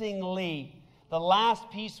interestingly, the last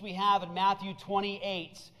piece we have in Matthew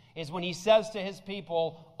 28 is when he says to his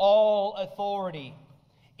people, all authority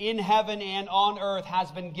in heaven and on earth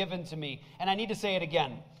has been given to me. And I need to say it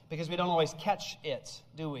again, because we don't always catch it,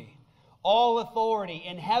 do we? All authority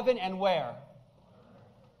in heaven and where?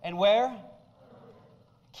 And where?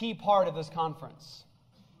 Key part of this conference.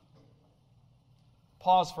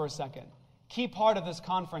 Pause for a second. Key part of this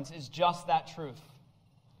conference is just that truth.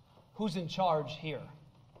 Who's in charge here?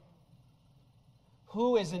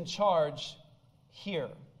 Who is in charge here?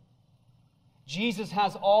 Jesus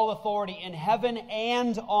has all authority in heaven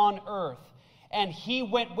and on earth. And he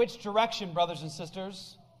went which direction, brothers and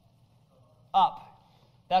sisters? Up.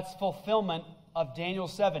 That's fulfillment of Daniel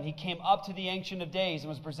 7. He came up to the Ancient of Days and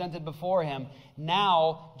was presented before him.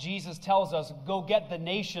 Now, Jesus tells us, go get the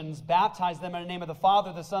nations, baptize them in the name of the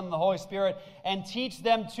Father, the Son, and the Holy Spirit, and teach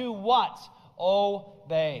them to what?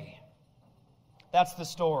 Obey. That's the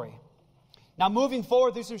story. Now, moving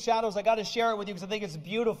forward through some shadows, I got to share it with you because I think it's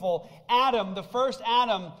beautiful. Adam, the first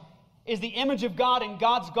Adam, is the image of God in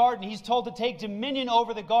God's garden. He's told to take dominion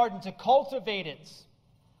over the garden, to cultivate it.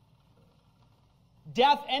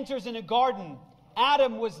 Death enters in a garden.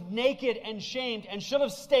 Adam was naked and shamed and should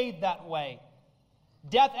have stayed that way.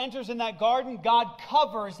 Death enters in that garden. God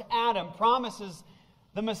covers Adam, promises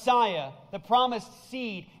the Messiah, the promised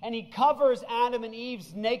seed, and he covers Adam and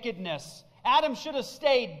Eve's nakedness. Adam should have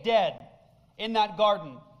stayed dead in that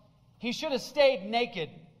garden. He should have stayed naked.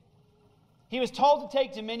 He was told to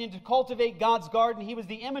take dominion, to cultivate God's garden. He was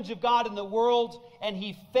the image of God in the world, and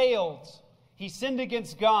he failed. He sinned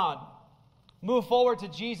against God. Move forward to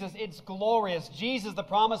Jesus. It's glorious. Jesus, the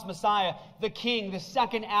promised Messiah, the King, the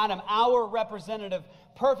second Adam, our representative,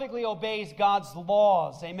 perfectly obeys God's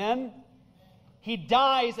laws. Amen? He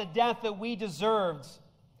dies a death that we deserved.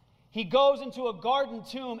 He goes into a garden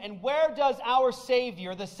tomb, and where does our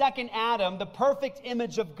Savior, the second Adam, the perfect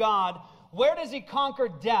image of God, where does he conquer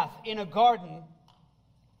death? In a garden.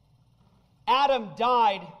 Adam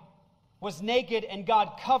died, was naked, and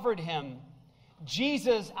God covered him.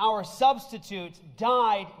 Jesus, our substitute,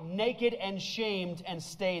 died naked and shamed and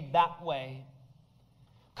stayed that way.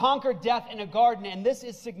 Conquered death in a garden, and this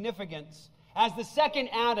is significant. As the second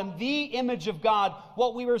Adam, the image of God,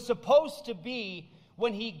 what we were supposed to be,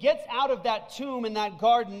 when he gets out of that tomb in that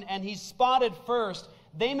garden and he's spotted first,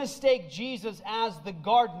 they mistake Jesus as the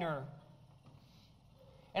gardener.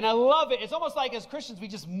 And I love it. It's almost like as Christians we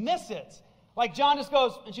just miss it. Like John just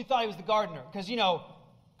goes, and she thought he was the gardener. Because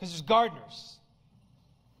there's gardeners.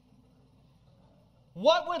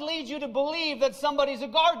 What would lead you to believe that somebody's a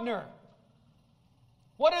gardener?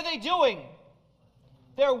 What are they doing?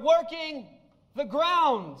 They're working the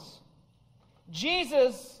grounds.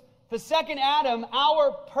 Jesus, the second Adam,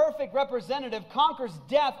 our perfect representative, conquers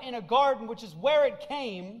death in a garden, which is where it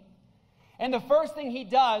came. And the first thing he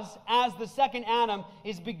does as the second Adam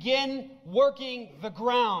is begin working the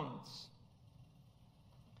grounds.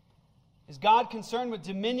 Is God concerned with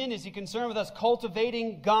dominion? Is he concerned with us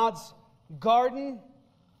cultivating God's garden?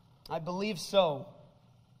 I believe so.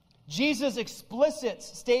 Jesus' explicit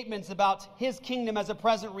statements about his kingdom as a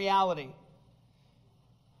present reality.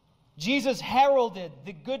 Jesus heralded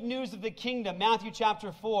the good news of the kingdom, Matthew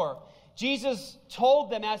chapter 4. Jesus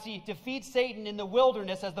told them as he defeats Satan in the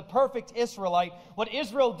wilderness as the perfect Israelite, what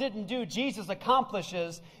Israel didn't do, Jesus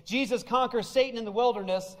accomplishes. Jesus conquers Satan in the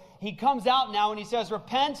wilderness. He comes out now and he says,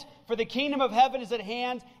 repent, for the kingdom of heaven is at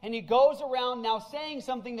hand. And he goes around now saying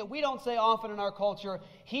something that we don't say often in our culture.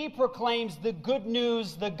 He proclaims the good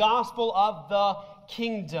news, the gospel of the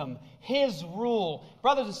kingdom, his rule.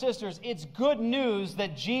 Brothers and sisters, it's good news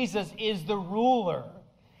that Jesus is the ruler.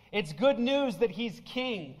 It's good news that he's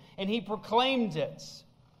king, and he proclaimed it.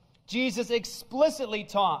 Jesus explicitly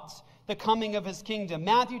taught the coming of his kingdom.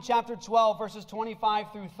 Matthew chapter 12, verses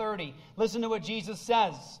 25 through 30. Listen to what Jesus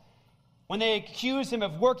says. When they accuse him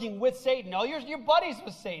of working with Satan. Oh, you're buddies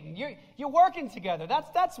with Satan. You're working together.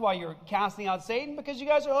 That's why you're casting out Satan, because you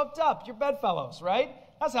guys are hooked up. You're bedfellows, right?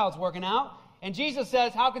 That's how it's working out. And Jesus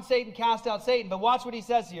says, how can Satan cast out Satan? But watch what he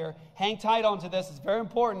says here. Hang tight onto this. It's very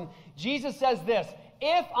important. Jesus says this.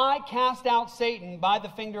 If I cast out Satan by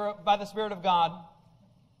the Spirit of God,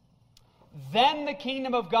 then the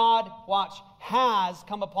kingdom of God, watch, has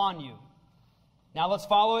come upon you. Now let's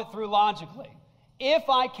follow it through logically. If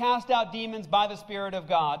I cast out demons by the Spirit of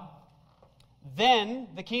God, then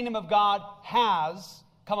the kingdom of God has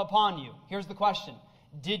come upon you. Here's the question.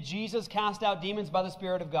 Did Jesus cast out demons by the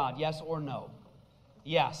Spirit of God? Yes or no?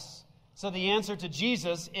 Yes. So the answer to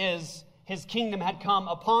Jesus is his kingdom had come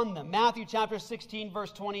upon them. Matthew chapter 16,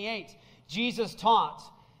 verse 28. Jesus taught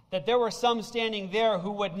that there were some standing there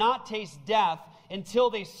who would not taste death until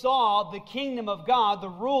they saw the kingdom of God, the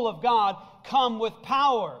rule of God, come with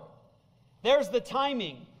power. There's the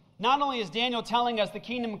timing. Not only is Daniel telling us the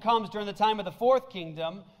kingdom comes during the time of the fourth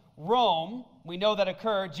kingdom, Rome, we know that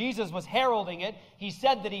occurred. Jesus was heralding it. He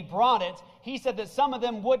said that he brought it. He said that some of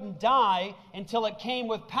them wouldn't die until it came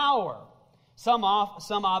with power. Some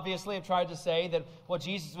obviously have tried to say that, well,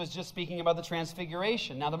 Jesus was just speaking about the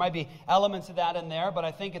transfiguration. Now, there might be elements of that in there, but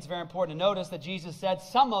I think it's very important to notice that Jesus said,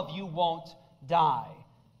 some of you won't die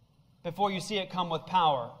before you see it come with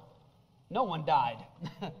power. No one died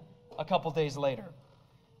a couple days later.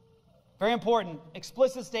 Very important.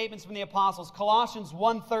 Explicit statements from the apostles. Colossians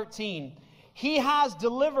 1:13. He has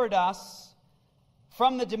delivered us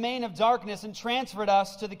from the domain of darkness and transferred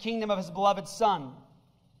us to the kingdom of his beloved Son.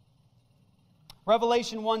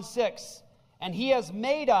 Revelation 1:6. And he has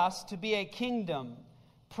made us to be a kingdom,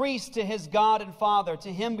 priests to his God and Father.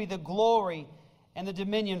 To him be the glory and the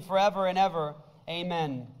dominion forever and ever.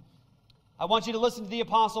 Amen. I want you to listen to the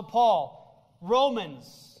Apostle Paul.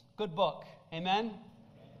 Romans, good book. Amen.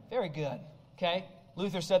 Very good. Okay?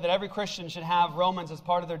 Luther said that every Christian should have Romans as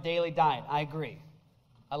part of their daily diet. I agree.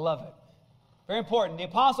 I love it. Very important. The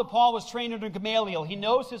Apostle Paul was trained under Gamaliel. He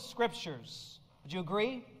knows his scriptures. Would you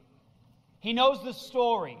agree? He knows the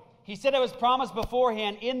story. he said it was promised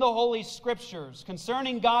beforehand in the Holy Scriptures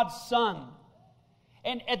concerning God's Son.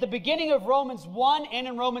 And at the beginning of Romans 1 and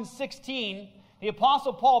in Romans 16, the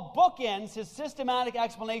Apostle Paul bookends his systematic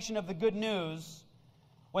explanation of the good news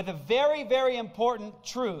with a very, very important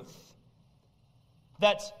truth.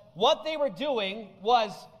 That what they were doing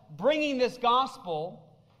was bringing this gospel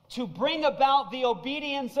to bring about the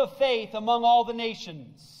obedience of faith among all the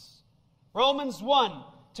nations. Romans 1,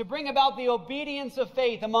 to bring about the obedience of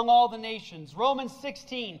faith among all the nations. Romans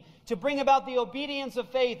 16, to bring about the obedience of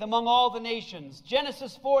faith among all the nations.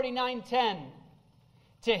 Genesis 49:10,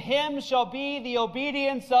 to him shall be the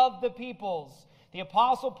obedience of the peoples. The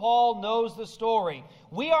Apostle Paul knows the story.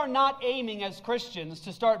 We are not aiming as Christians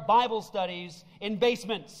to start Bible studies in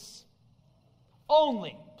basements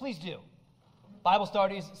only. Please do. Bible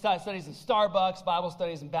studies in Starbucks, Bible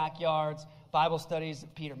studies in backyards, Bible studies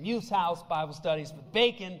at Peter Muth's house, Bible studies with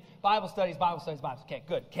bacon, Bible studies. Okay,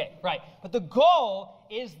 good, okay, right. But the goal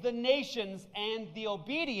is the nations and the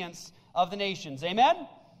obedience of the nations. Amen?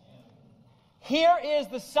 Here is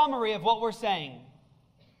the summary of what we're saying.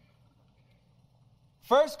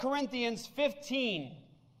 1 Corinthians 15.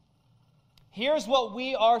 Here's what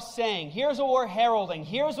we are saying. Here's what we're heralding.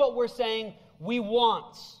 Here's what we're saying we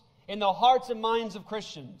want in the hearts and minds of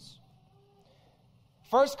Christians.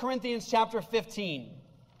 1 Corinthians chapter 15.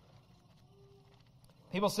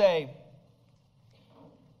 People say,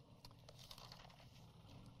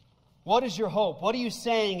 what is your hope? What are you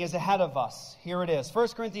saying is ahead of us? Here it is. 1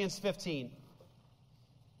 Corinthians 15.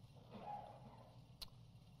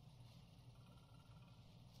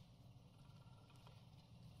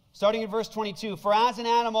 Starting in verse 22, for as in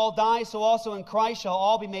Adam all die, so also in Christ shall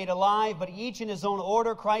all be made alive, but each in his own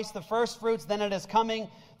order, Christ the firstfruits, then it is coming,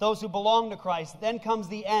 those who belong to Christ. Then comes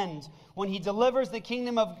the end, when he delivers the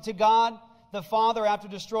kingdom to God the Father after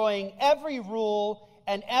destroying every rule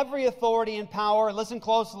and every authority and power. Listen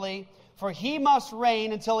closely, for he must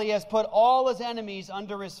reign until he has put all his enemies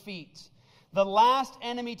under his feet. The last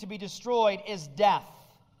enemy to be destroyed is death.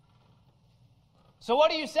 So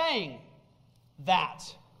what are you saying? That.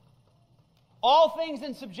 All things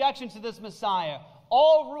in subjection to this Messiah,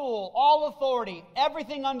 all rule, all authority,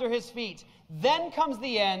 everything under his feet. Then comes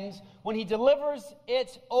the end when he delivers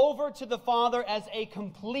it over to the Father as a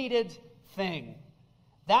completed thing.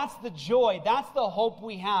 That's the joy, that's the hope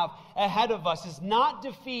we have ahead of us, is not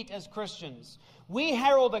defeat as Christians. We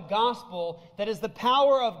herald a gospel that is the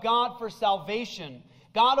power of God for salvation.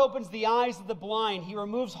 God opens the eyes of the blind. He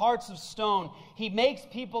removes hearts of stone. He makes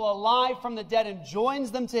people alive from the dead and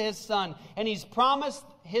joins them to his Son. And he's promised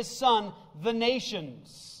his Son the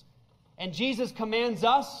nations. And Jesus commands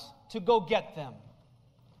us to go get them.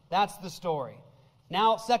 That's the story.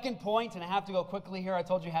 Now, second point, and I have to go quickly here. I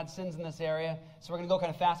told you I had sins in this area, so we're going to go kind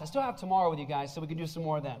of fast. I still have tomorrow with you guys, so we can do some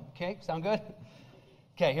more then. Okay? Sound good?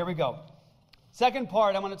 Okay, here we go. Second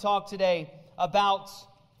part, I'm going to talk today about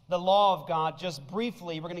the law of God, just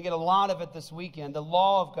briefly. We're going to get a lot of it this weekend. The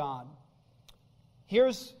law of God.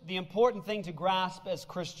 Here's the important thing to grasp as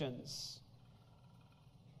Christians.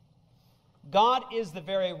 God is the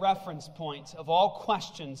very reference point of all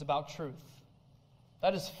questions about truth.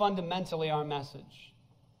 That is fundamentally our message.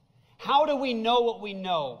 How do we know what we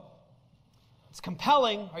know? It's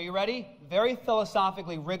compelling. Are you ready? Very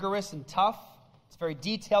philosophically rigorous and tough. It's very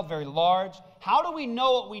detailed, very large. How do we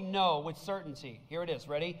know what we know with certainty? Here it is.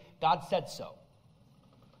 Ready? God said so.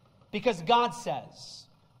 Because God says.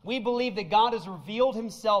 We believe that God has revealed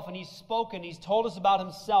himself and he's spoken. He's told us about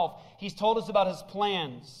himself. He's told us about his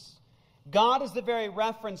plans. God is the very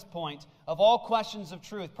reference point of all questions of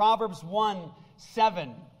truth. Proverbs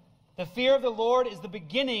 1:7. The fear of the Lord is the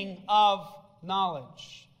beginning of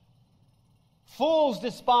knowledge. Fools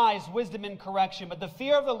despise wisdom and correction, but the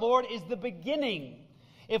fear of the Lord is the beginning.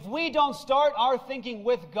 If we don't start our thinking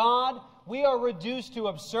with God, we are reduced to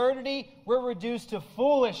absurdity. We're reduced to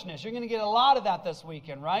foolishness. You're going to get a lot of that this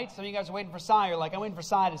weekend, right? Some of you guys are waiting for Cy. You're like, I'm waiting for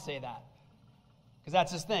Cy to say that. Because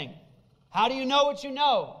that's his thing. How do you know what you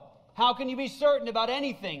know? How can you be certain about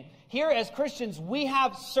anything? Here as Christians, we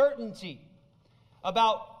have certainty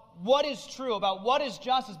about what is true, about what is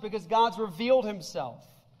justice, because God's revealed himself.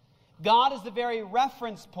 God is the very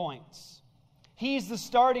reference point. He's the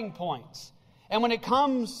starting point. And when it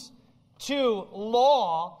comes to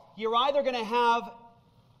law, you're either going to have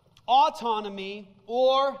autonomy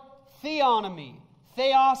or theonomy.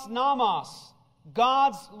 Theos nomos,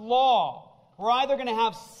 God's law. We're either going to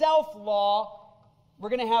have self-law, we're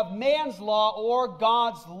going to have man's law, or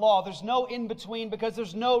God's law. There's no in-between because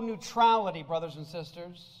there's no neutrality, brothers and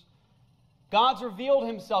sisters. God's revealed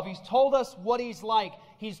himself. He's told us what he's like.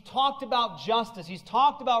 He's talked about justice. He's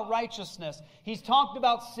talked about righteousness. He's talked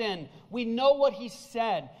about sin. We know what he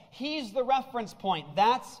said. He's the reference point.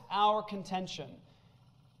 That's our contention.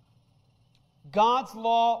 God's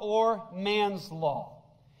law or man's law.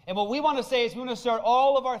 And what we want to say is we want to start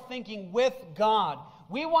all of our thinking with God.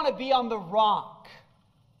 We want to be on the rock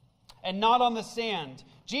and not on the sand.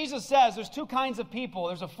 Jesus says there's two kinds of people.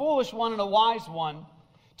 There's a foolish one and a wise one.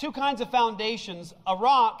 Two kinds of foundations, a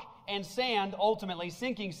rock and sand, ultimately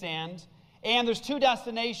sinking sand. And there's two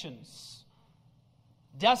destinations,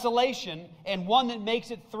 desolation and one that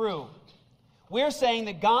makes it through. We're saying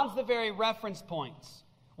that God's the very reference point.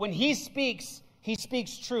 When he speaks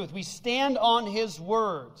truth. We stand on his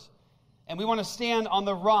words, and we want to stand on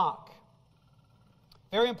the rock.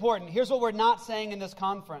 Very important. Here's what we're not saying in this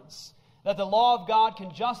conference, that the law of God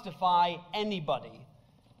can justify anybody.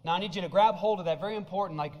 Now, I need you to grab hold of that. Very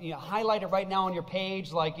important. Highlight it right now on your page.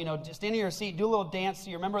 Just stand in your seat, do a little dance so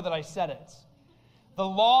you remember that I said it. The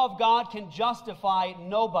law of God can justify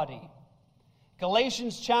nobody.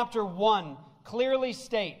 Galatians chapter 1 clearly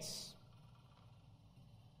states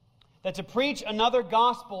that to preach another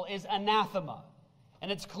gospel is anathema.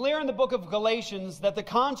 And it's clear in the book of Galatians that the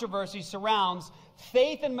controversy surrounds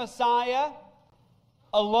faith in Messiah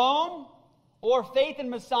alone, or faith in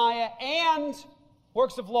Messiah and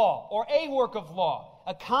works of law, or a work of law.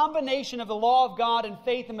 A combination of the law of God and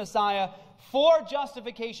faith in Messiah for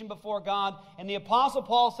justification before God. And the Apostle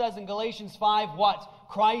Paul says in Galatians 5, what?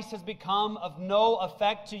 Christ has become of no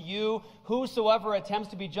effect to you. Whosoever attempts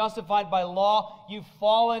to be justified by law, you've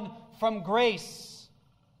fallen from grace.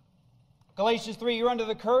 Galatians 3, you're under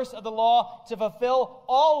the curse of the law to fulfill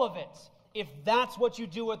all of it, if that's what you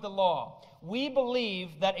do with the law. We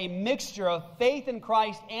believe that a mixture of faith in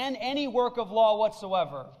Christ and any work of law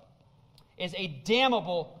whatsoever is a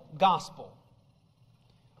damnable gospel.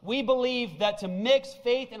 We believe that to mix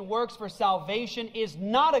faith and works for salvation is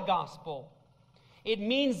not a gospel. It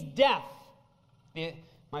means death.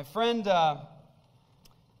 My friend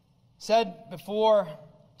said before,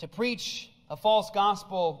 to preach a false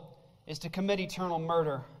gospel is to commit eternal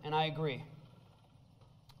murder, and I agree.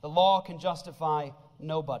 The law can justify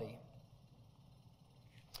nobody.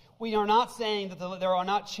 We are not saying that there are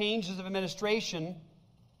not changes of administration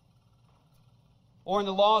or in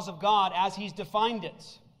the laws of God as he's defined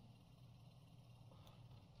it.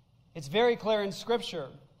 It's very clear in Scripture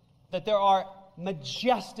that there are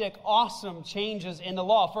majestic, awesome changes in the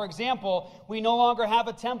law. For example, we no longer have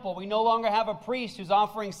a temple. We no longer have a priest who's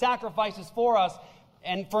offering sacrifices for us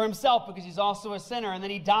and for himself because he's also a sinner, and then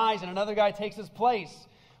he dies and another guy takes his place.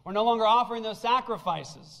 We're no longer offering those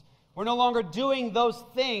sacrifices. We're no longer doing those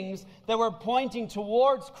things that were pointing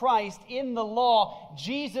towards Christ in the law.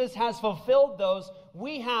 Jesus has fulfilled those.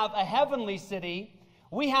 We have a heavenly city.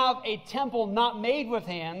 We have a temple not made with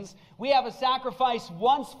hands. We have a sacrifice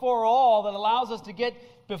once for all that allows us to get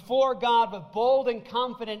before God with bold and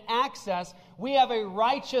confident access. We have a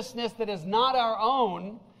righteousness that is not our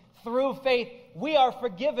own. Through faith, we are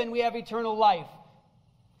forgiven. We have eternal life.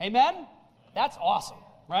 Amen? That's awesome,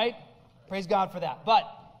 right? Praise God for that. But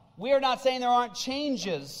we are not saying there aren't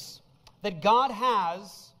changes that God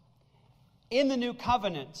has in the new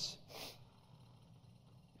covenant.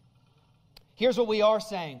 Here's what we are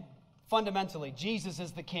saying. Fundamentally, Jesus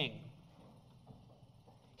is the King.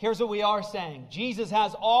 Here's what we are saying. Jesus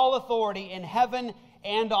has all authority in heaven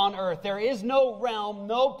and on earth. There is no realm,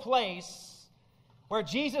 no place where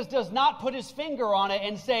Jesus does not put his finger on it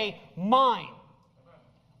and say, mine.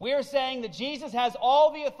 We are saying that Jesus has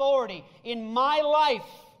all the authority in my life,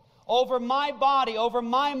 over my body, over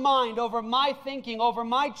my mind, over my thinking, over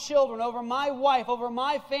my children, over my wife, over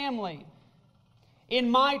my family, in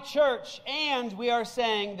my church. And we are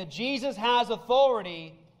saying that Jesus has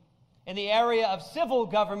authority in the area of civil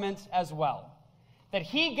government as well. That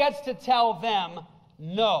he gets to tell them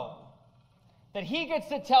no. That he gets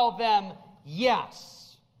to tell them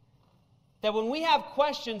yes. That when we have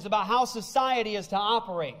questions about how society is to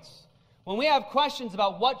operate, when we have questions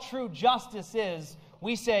about what true justice is,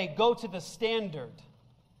 we say, go to the standard.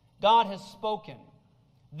 God has spoken.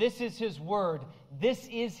 This is his word. This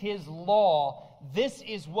is his law. This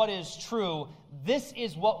is what is true. This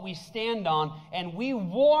is what we stand on. And we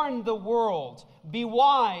warn the world, be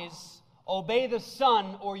wise, obey the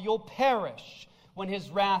Son, or you'll perish when his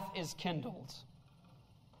wrath is kindled.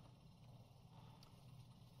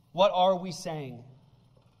 What are we saying?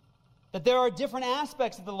 That there are different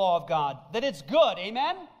aspects of the law of God. That it's good.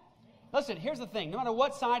 Amen? Listen, here's the thing. No matter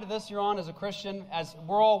what side of this you're on as a Christian, as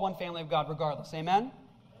we're all one family of God regardless. Amen?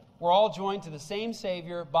 We're all joined to the same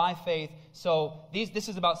Savior by faith. So this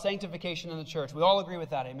is about sanctification in the church. We all agree with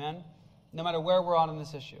that. Amen? no matter where we're at on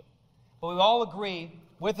this issue. But we all agree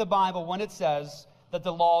with the Bible when it says that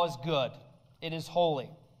the law is good. It is holy.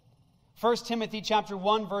 1 Timothy chapter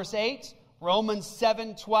 1, verse 8, Romans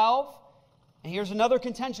 7:12. And here's another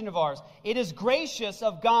contention of ours. It is gracious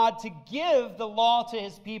of God to give the law to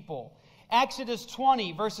his people. Exodus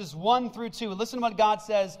 20, verses 1 through 2. Listen to what God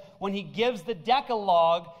says when he gives the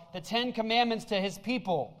Decalogue, the 10 Commandments, to his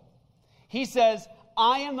people. He says,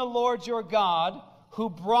 I am the Lord your God, who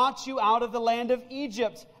brought you out of the land of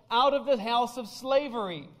Egypt, out of the house of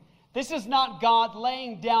slavery. This is not God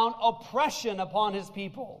laying down oppression upon his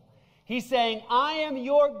people. He's saying, I am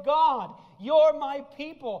your God. You're my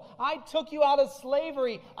people. I took you out of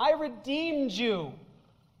slavery. I redeemed you.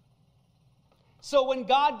 So when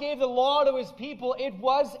God gave the law to his people, it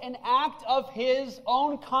was an act of his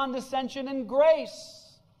own condescension and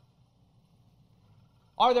grace.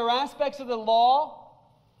 Are there aspects of the law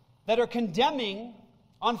that are condemning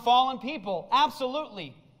on fallen people?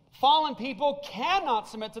 Absolutely. Fallen people cannot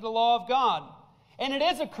submit to the law of God. And it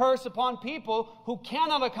is a curse upon people who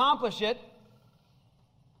cannot accomplish it.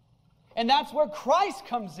 And that's where Christ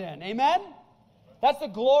comes in. Amen? That's the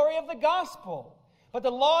glory of the gospel. But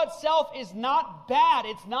the law itself is not bad.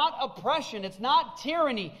 It's not oppression. It's not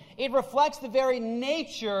tyranny. It reflects the very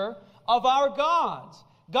nature of our God.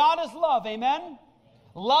 God is love. Amen?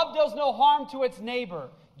 Love does no harm to its neighbor.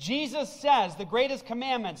 Jesus says the greatest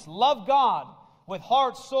commandments, love God with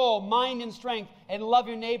heart, soul, mind, and strength, and love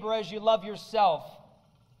your neighbor as you love yourself.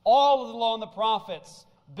 All of the law and the prophets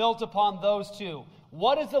built upon those two.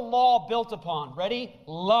 What is the law built upon? Ready?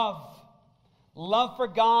 Love. Love for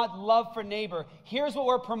God, love for neighbor. Here's what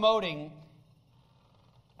we're promoting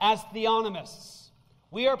as theonomists.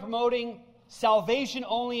 We are promoting salvation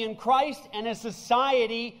only in Christ and a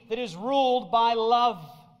society that is ruled by love.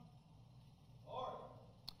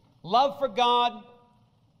 Love for God,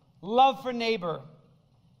 love for neighbor.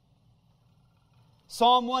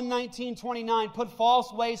 Psalm 119:29, put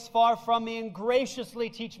false ways far from me and graciously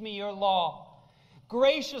teach me your law.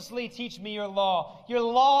 Graciously teach me your law. Your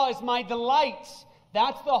law is my delight.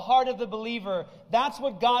 That's the heart of the believer. That's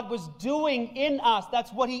what God was doing in us.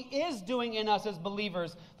 That's what he is doing in us as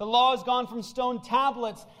believers. The law has gone from stone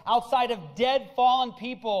tablets outside of dead, fallen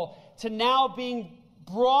people to now being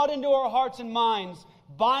brought into our hearts and minds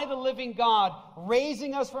by the living God,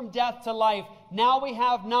 raising us from death to life. Now we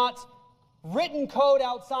have not written code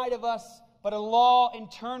outside of us, but a law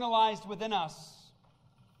internalized within us.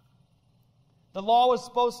 The law was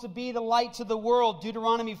supposed to be the light to the world,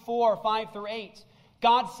 Deuteronomy 4:5-8.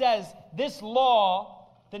 God says, this law,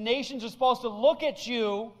 the nations are supposed to look at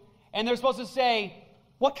you, and they're supposed to say,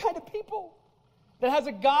 what kind of people that has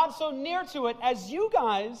a God so near to it as you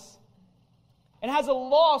guys, and has a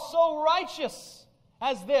law so righteous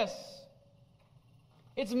as this?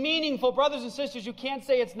 It's meaningful. Brothers and sisters, you can't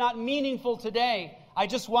say it's not meaningful today. I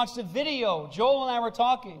just watched a video. Joel and I were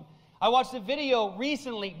talking. I watched a video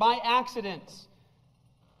recently by accident.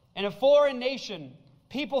 In a foreign nation,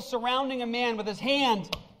 people surrounding a man with his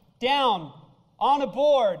hand down on a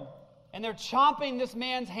board, and they're chopping this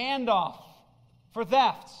man's hand off for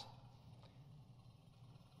theft.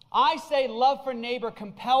 I say love for neighbor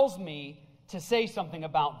compels me to say something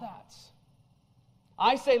about that.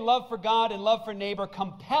 I say love for God and love for neighbor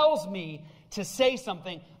compels me to say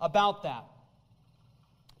something about that.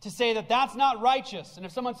 To say that that's not righteous. And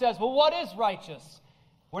if someone says, well, what is righteous?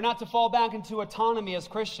 We're not to fall back into autonomy as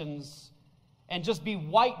Christians and just be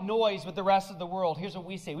white noise with the rest of the world. Here's what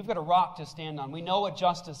we say. We've got a rock to stand on. We know what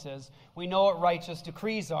justice is. We know what righteous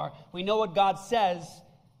decrees are. We know what God says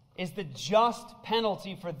is the just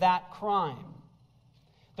penalty for that crime.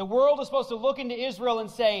 The world is supposed to look into Israel and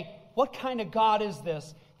say, what kind of God is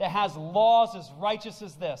this that has laws as righteous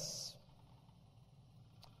as this?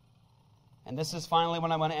 And this is finally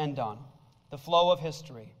what I want to end on. The flow of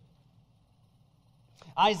history.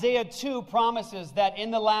 Isaiah 2 promises that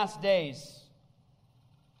in the last days,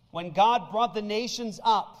 when God brought the nations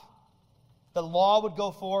up, the law would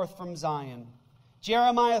go forth from Zion.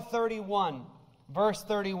 Jeremiah 31, verse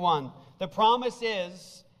 31. The promise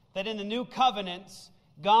is that in the new covenant,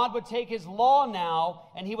 God would take his law now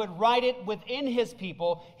and he would write it within his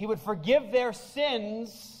people. He would forgive their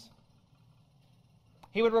sins.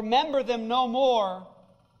 He would remember them no more.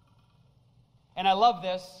 And I love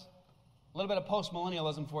this. A little bit of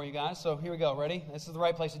post-millennialism for you guys. So here we go. Ready? This is the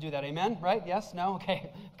right place to do that. Amen? Right? Yes? No?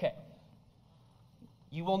 Okay. Okay.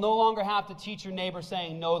 You will no longer have to teach your neighbor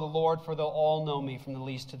saying, know the Lord, for they'll all know me from the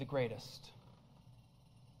least to the greatest.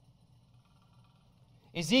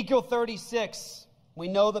 Ezekiel 36. We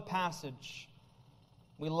know the passage.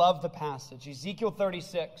 We love the passage. Ezekiel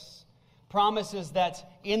 36. promises that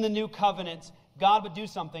in the new covenant, God would do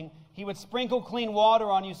something. He would sprinkle clean water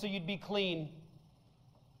on you so you'd be clean.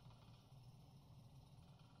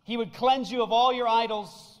 He would cleanse you of all your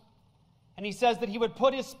idols. And he says that he would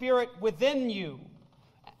put his Spirit within you,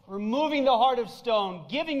 removing the heart of stone,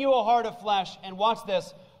 giving you a heart of flesh, and watch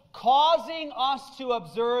this, causing us to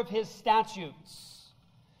observe his statutes.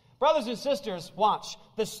 Brothers and sisters, watch.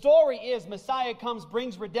 The story is Messiah comes,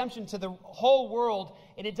 brings redemption to the whole world,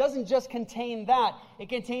 and it doesn't just contain that. It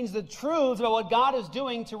contains the truths about what God is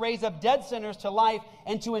doing to raise up dead sinners to life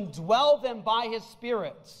and to indwell them by his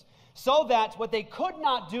Spirit, so that what they could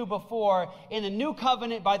not do before in the new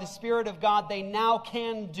covenant by the Spirit of God, they now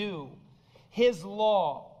can do. His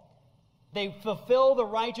law. They fulfill the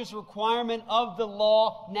righteous requirement of the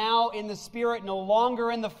law now in the Spirit, no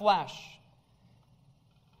longer in the flesh.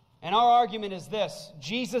 And our argument is this: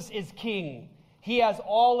 Jesus is king. He has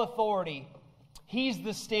all authority. He's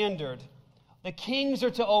the standard. The kings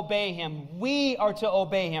are to obey him. We are to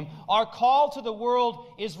obey him. Our call to the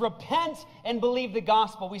world is repent and believe the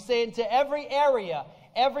gospel. We say it into every area,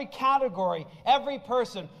 every category, every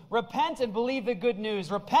person. Repent and believe the good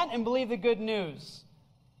news. Repent and believe the good news.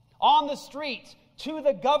 On the street, to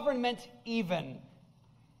the government even.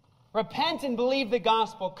 Repent and believe the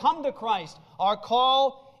gospel. Come to Christ. Our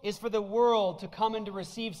call is for the world to come and to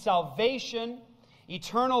receive salvation,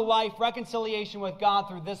 eternal life, reconciliation with God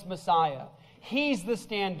through this Messiah. He's the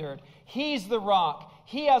standard. He's the rock.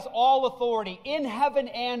 He has all authority in heaven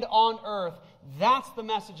and on earth. That's the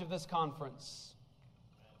message of this conference.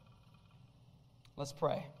 Let's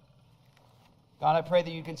pray. God, I pray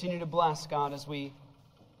that you continue to bless, God, as we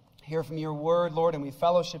hear from your word, Lord, and we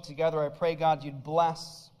fellowship together. I pray, God, you'd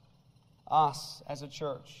bless us as a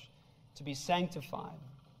church to be sanctified,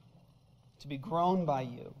 to be grown by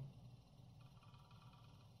you.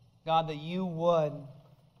 God, that you would,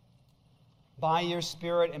 by your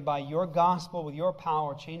Spirit and by your gospel, with your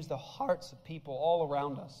power, change the hearts of people all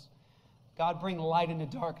around us. God, bring light into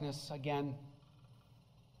darkness again.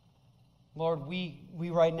 Lord, we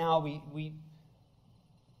right now, we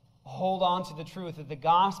hold on to the truth that the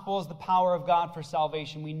gospel is the power of God for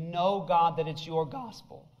salvation. We know, God, that it's your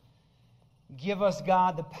gospel. Give us,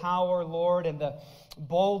 God, the power, Lord, and the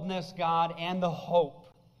boldness, God, and the hope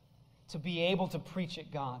to be able to preach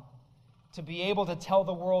it, God. To be able to tell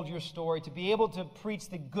the world your story. To be able to preach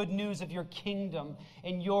the good news of your kingdom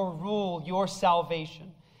and your rule, your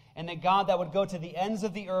salvation. And that, God, that would go to the ends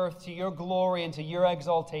of the earth, to your glory and to your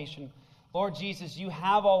exaltation. Lord Jesus, you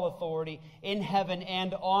have all authority in heaven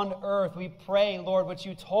and on earth. We pray, Lord, what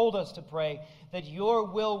you told us to pray, that your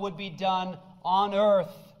will would be done on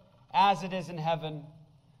earth as it is in heaven.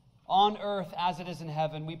 On earth as it is in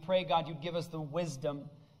heaven. We pray, God, you'd give us the wisdom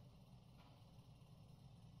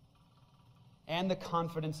and the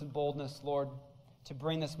confidence and boldness, Lord, to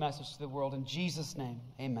bring this message to the world. In Jesus' name,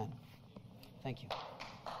 amen. Thank you.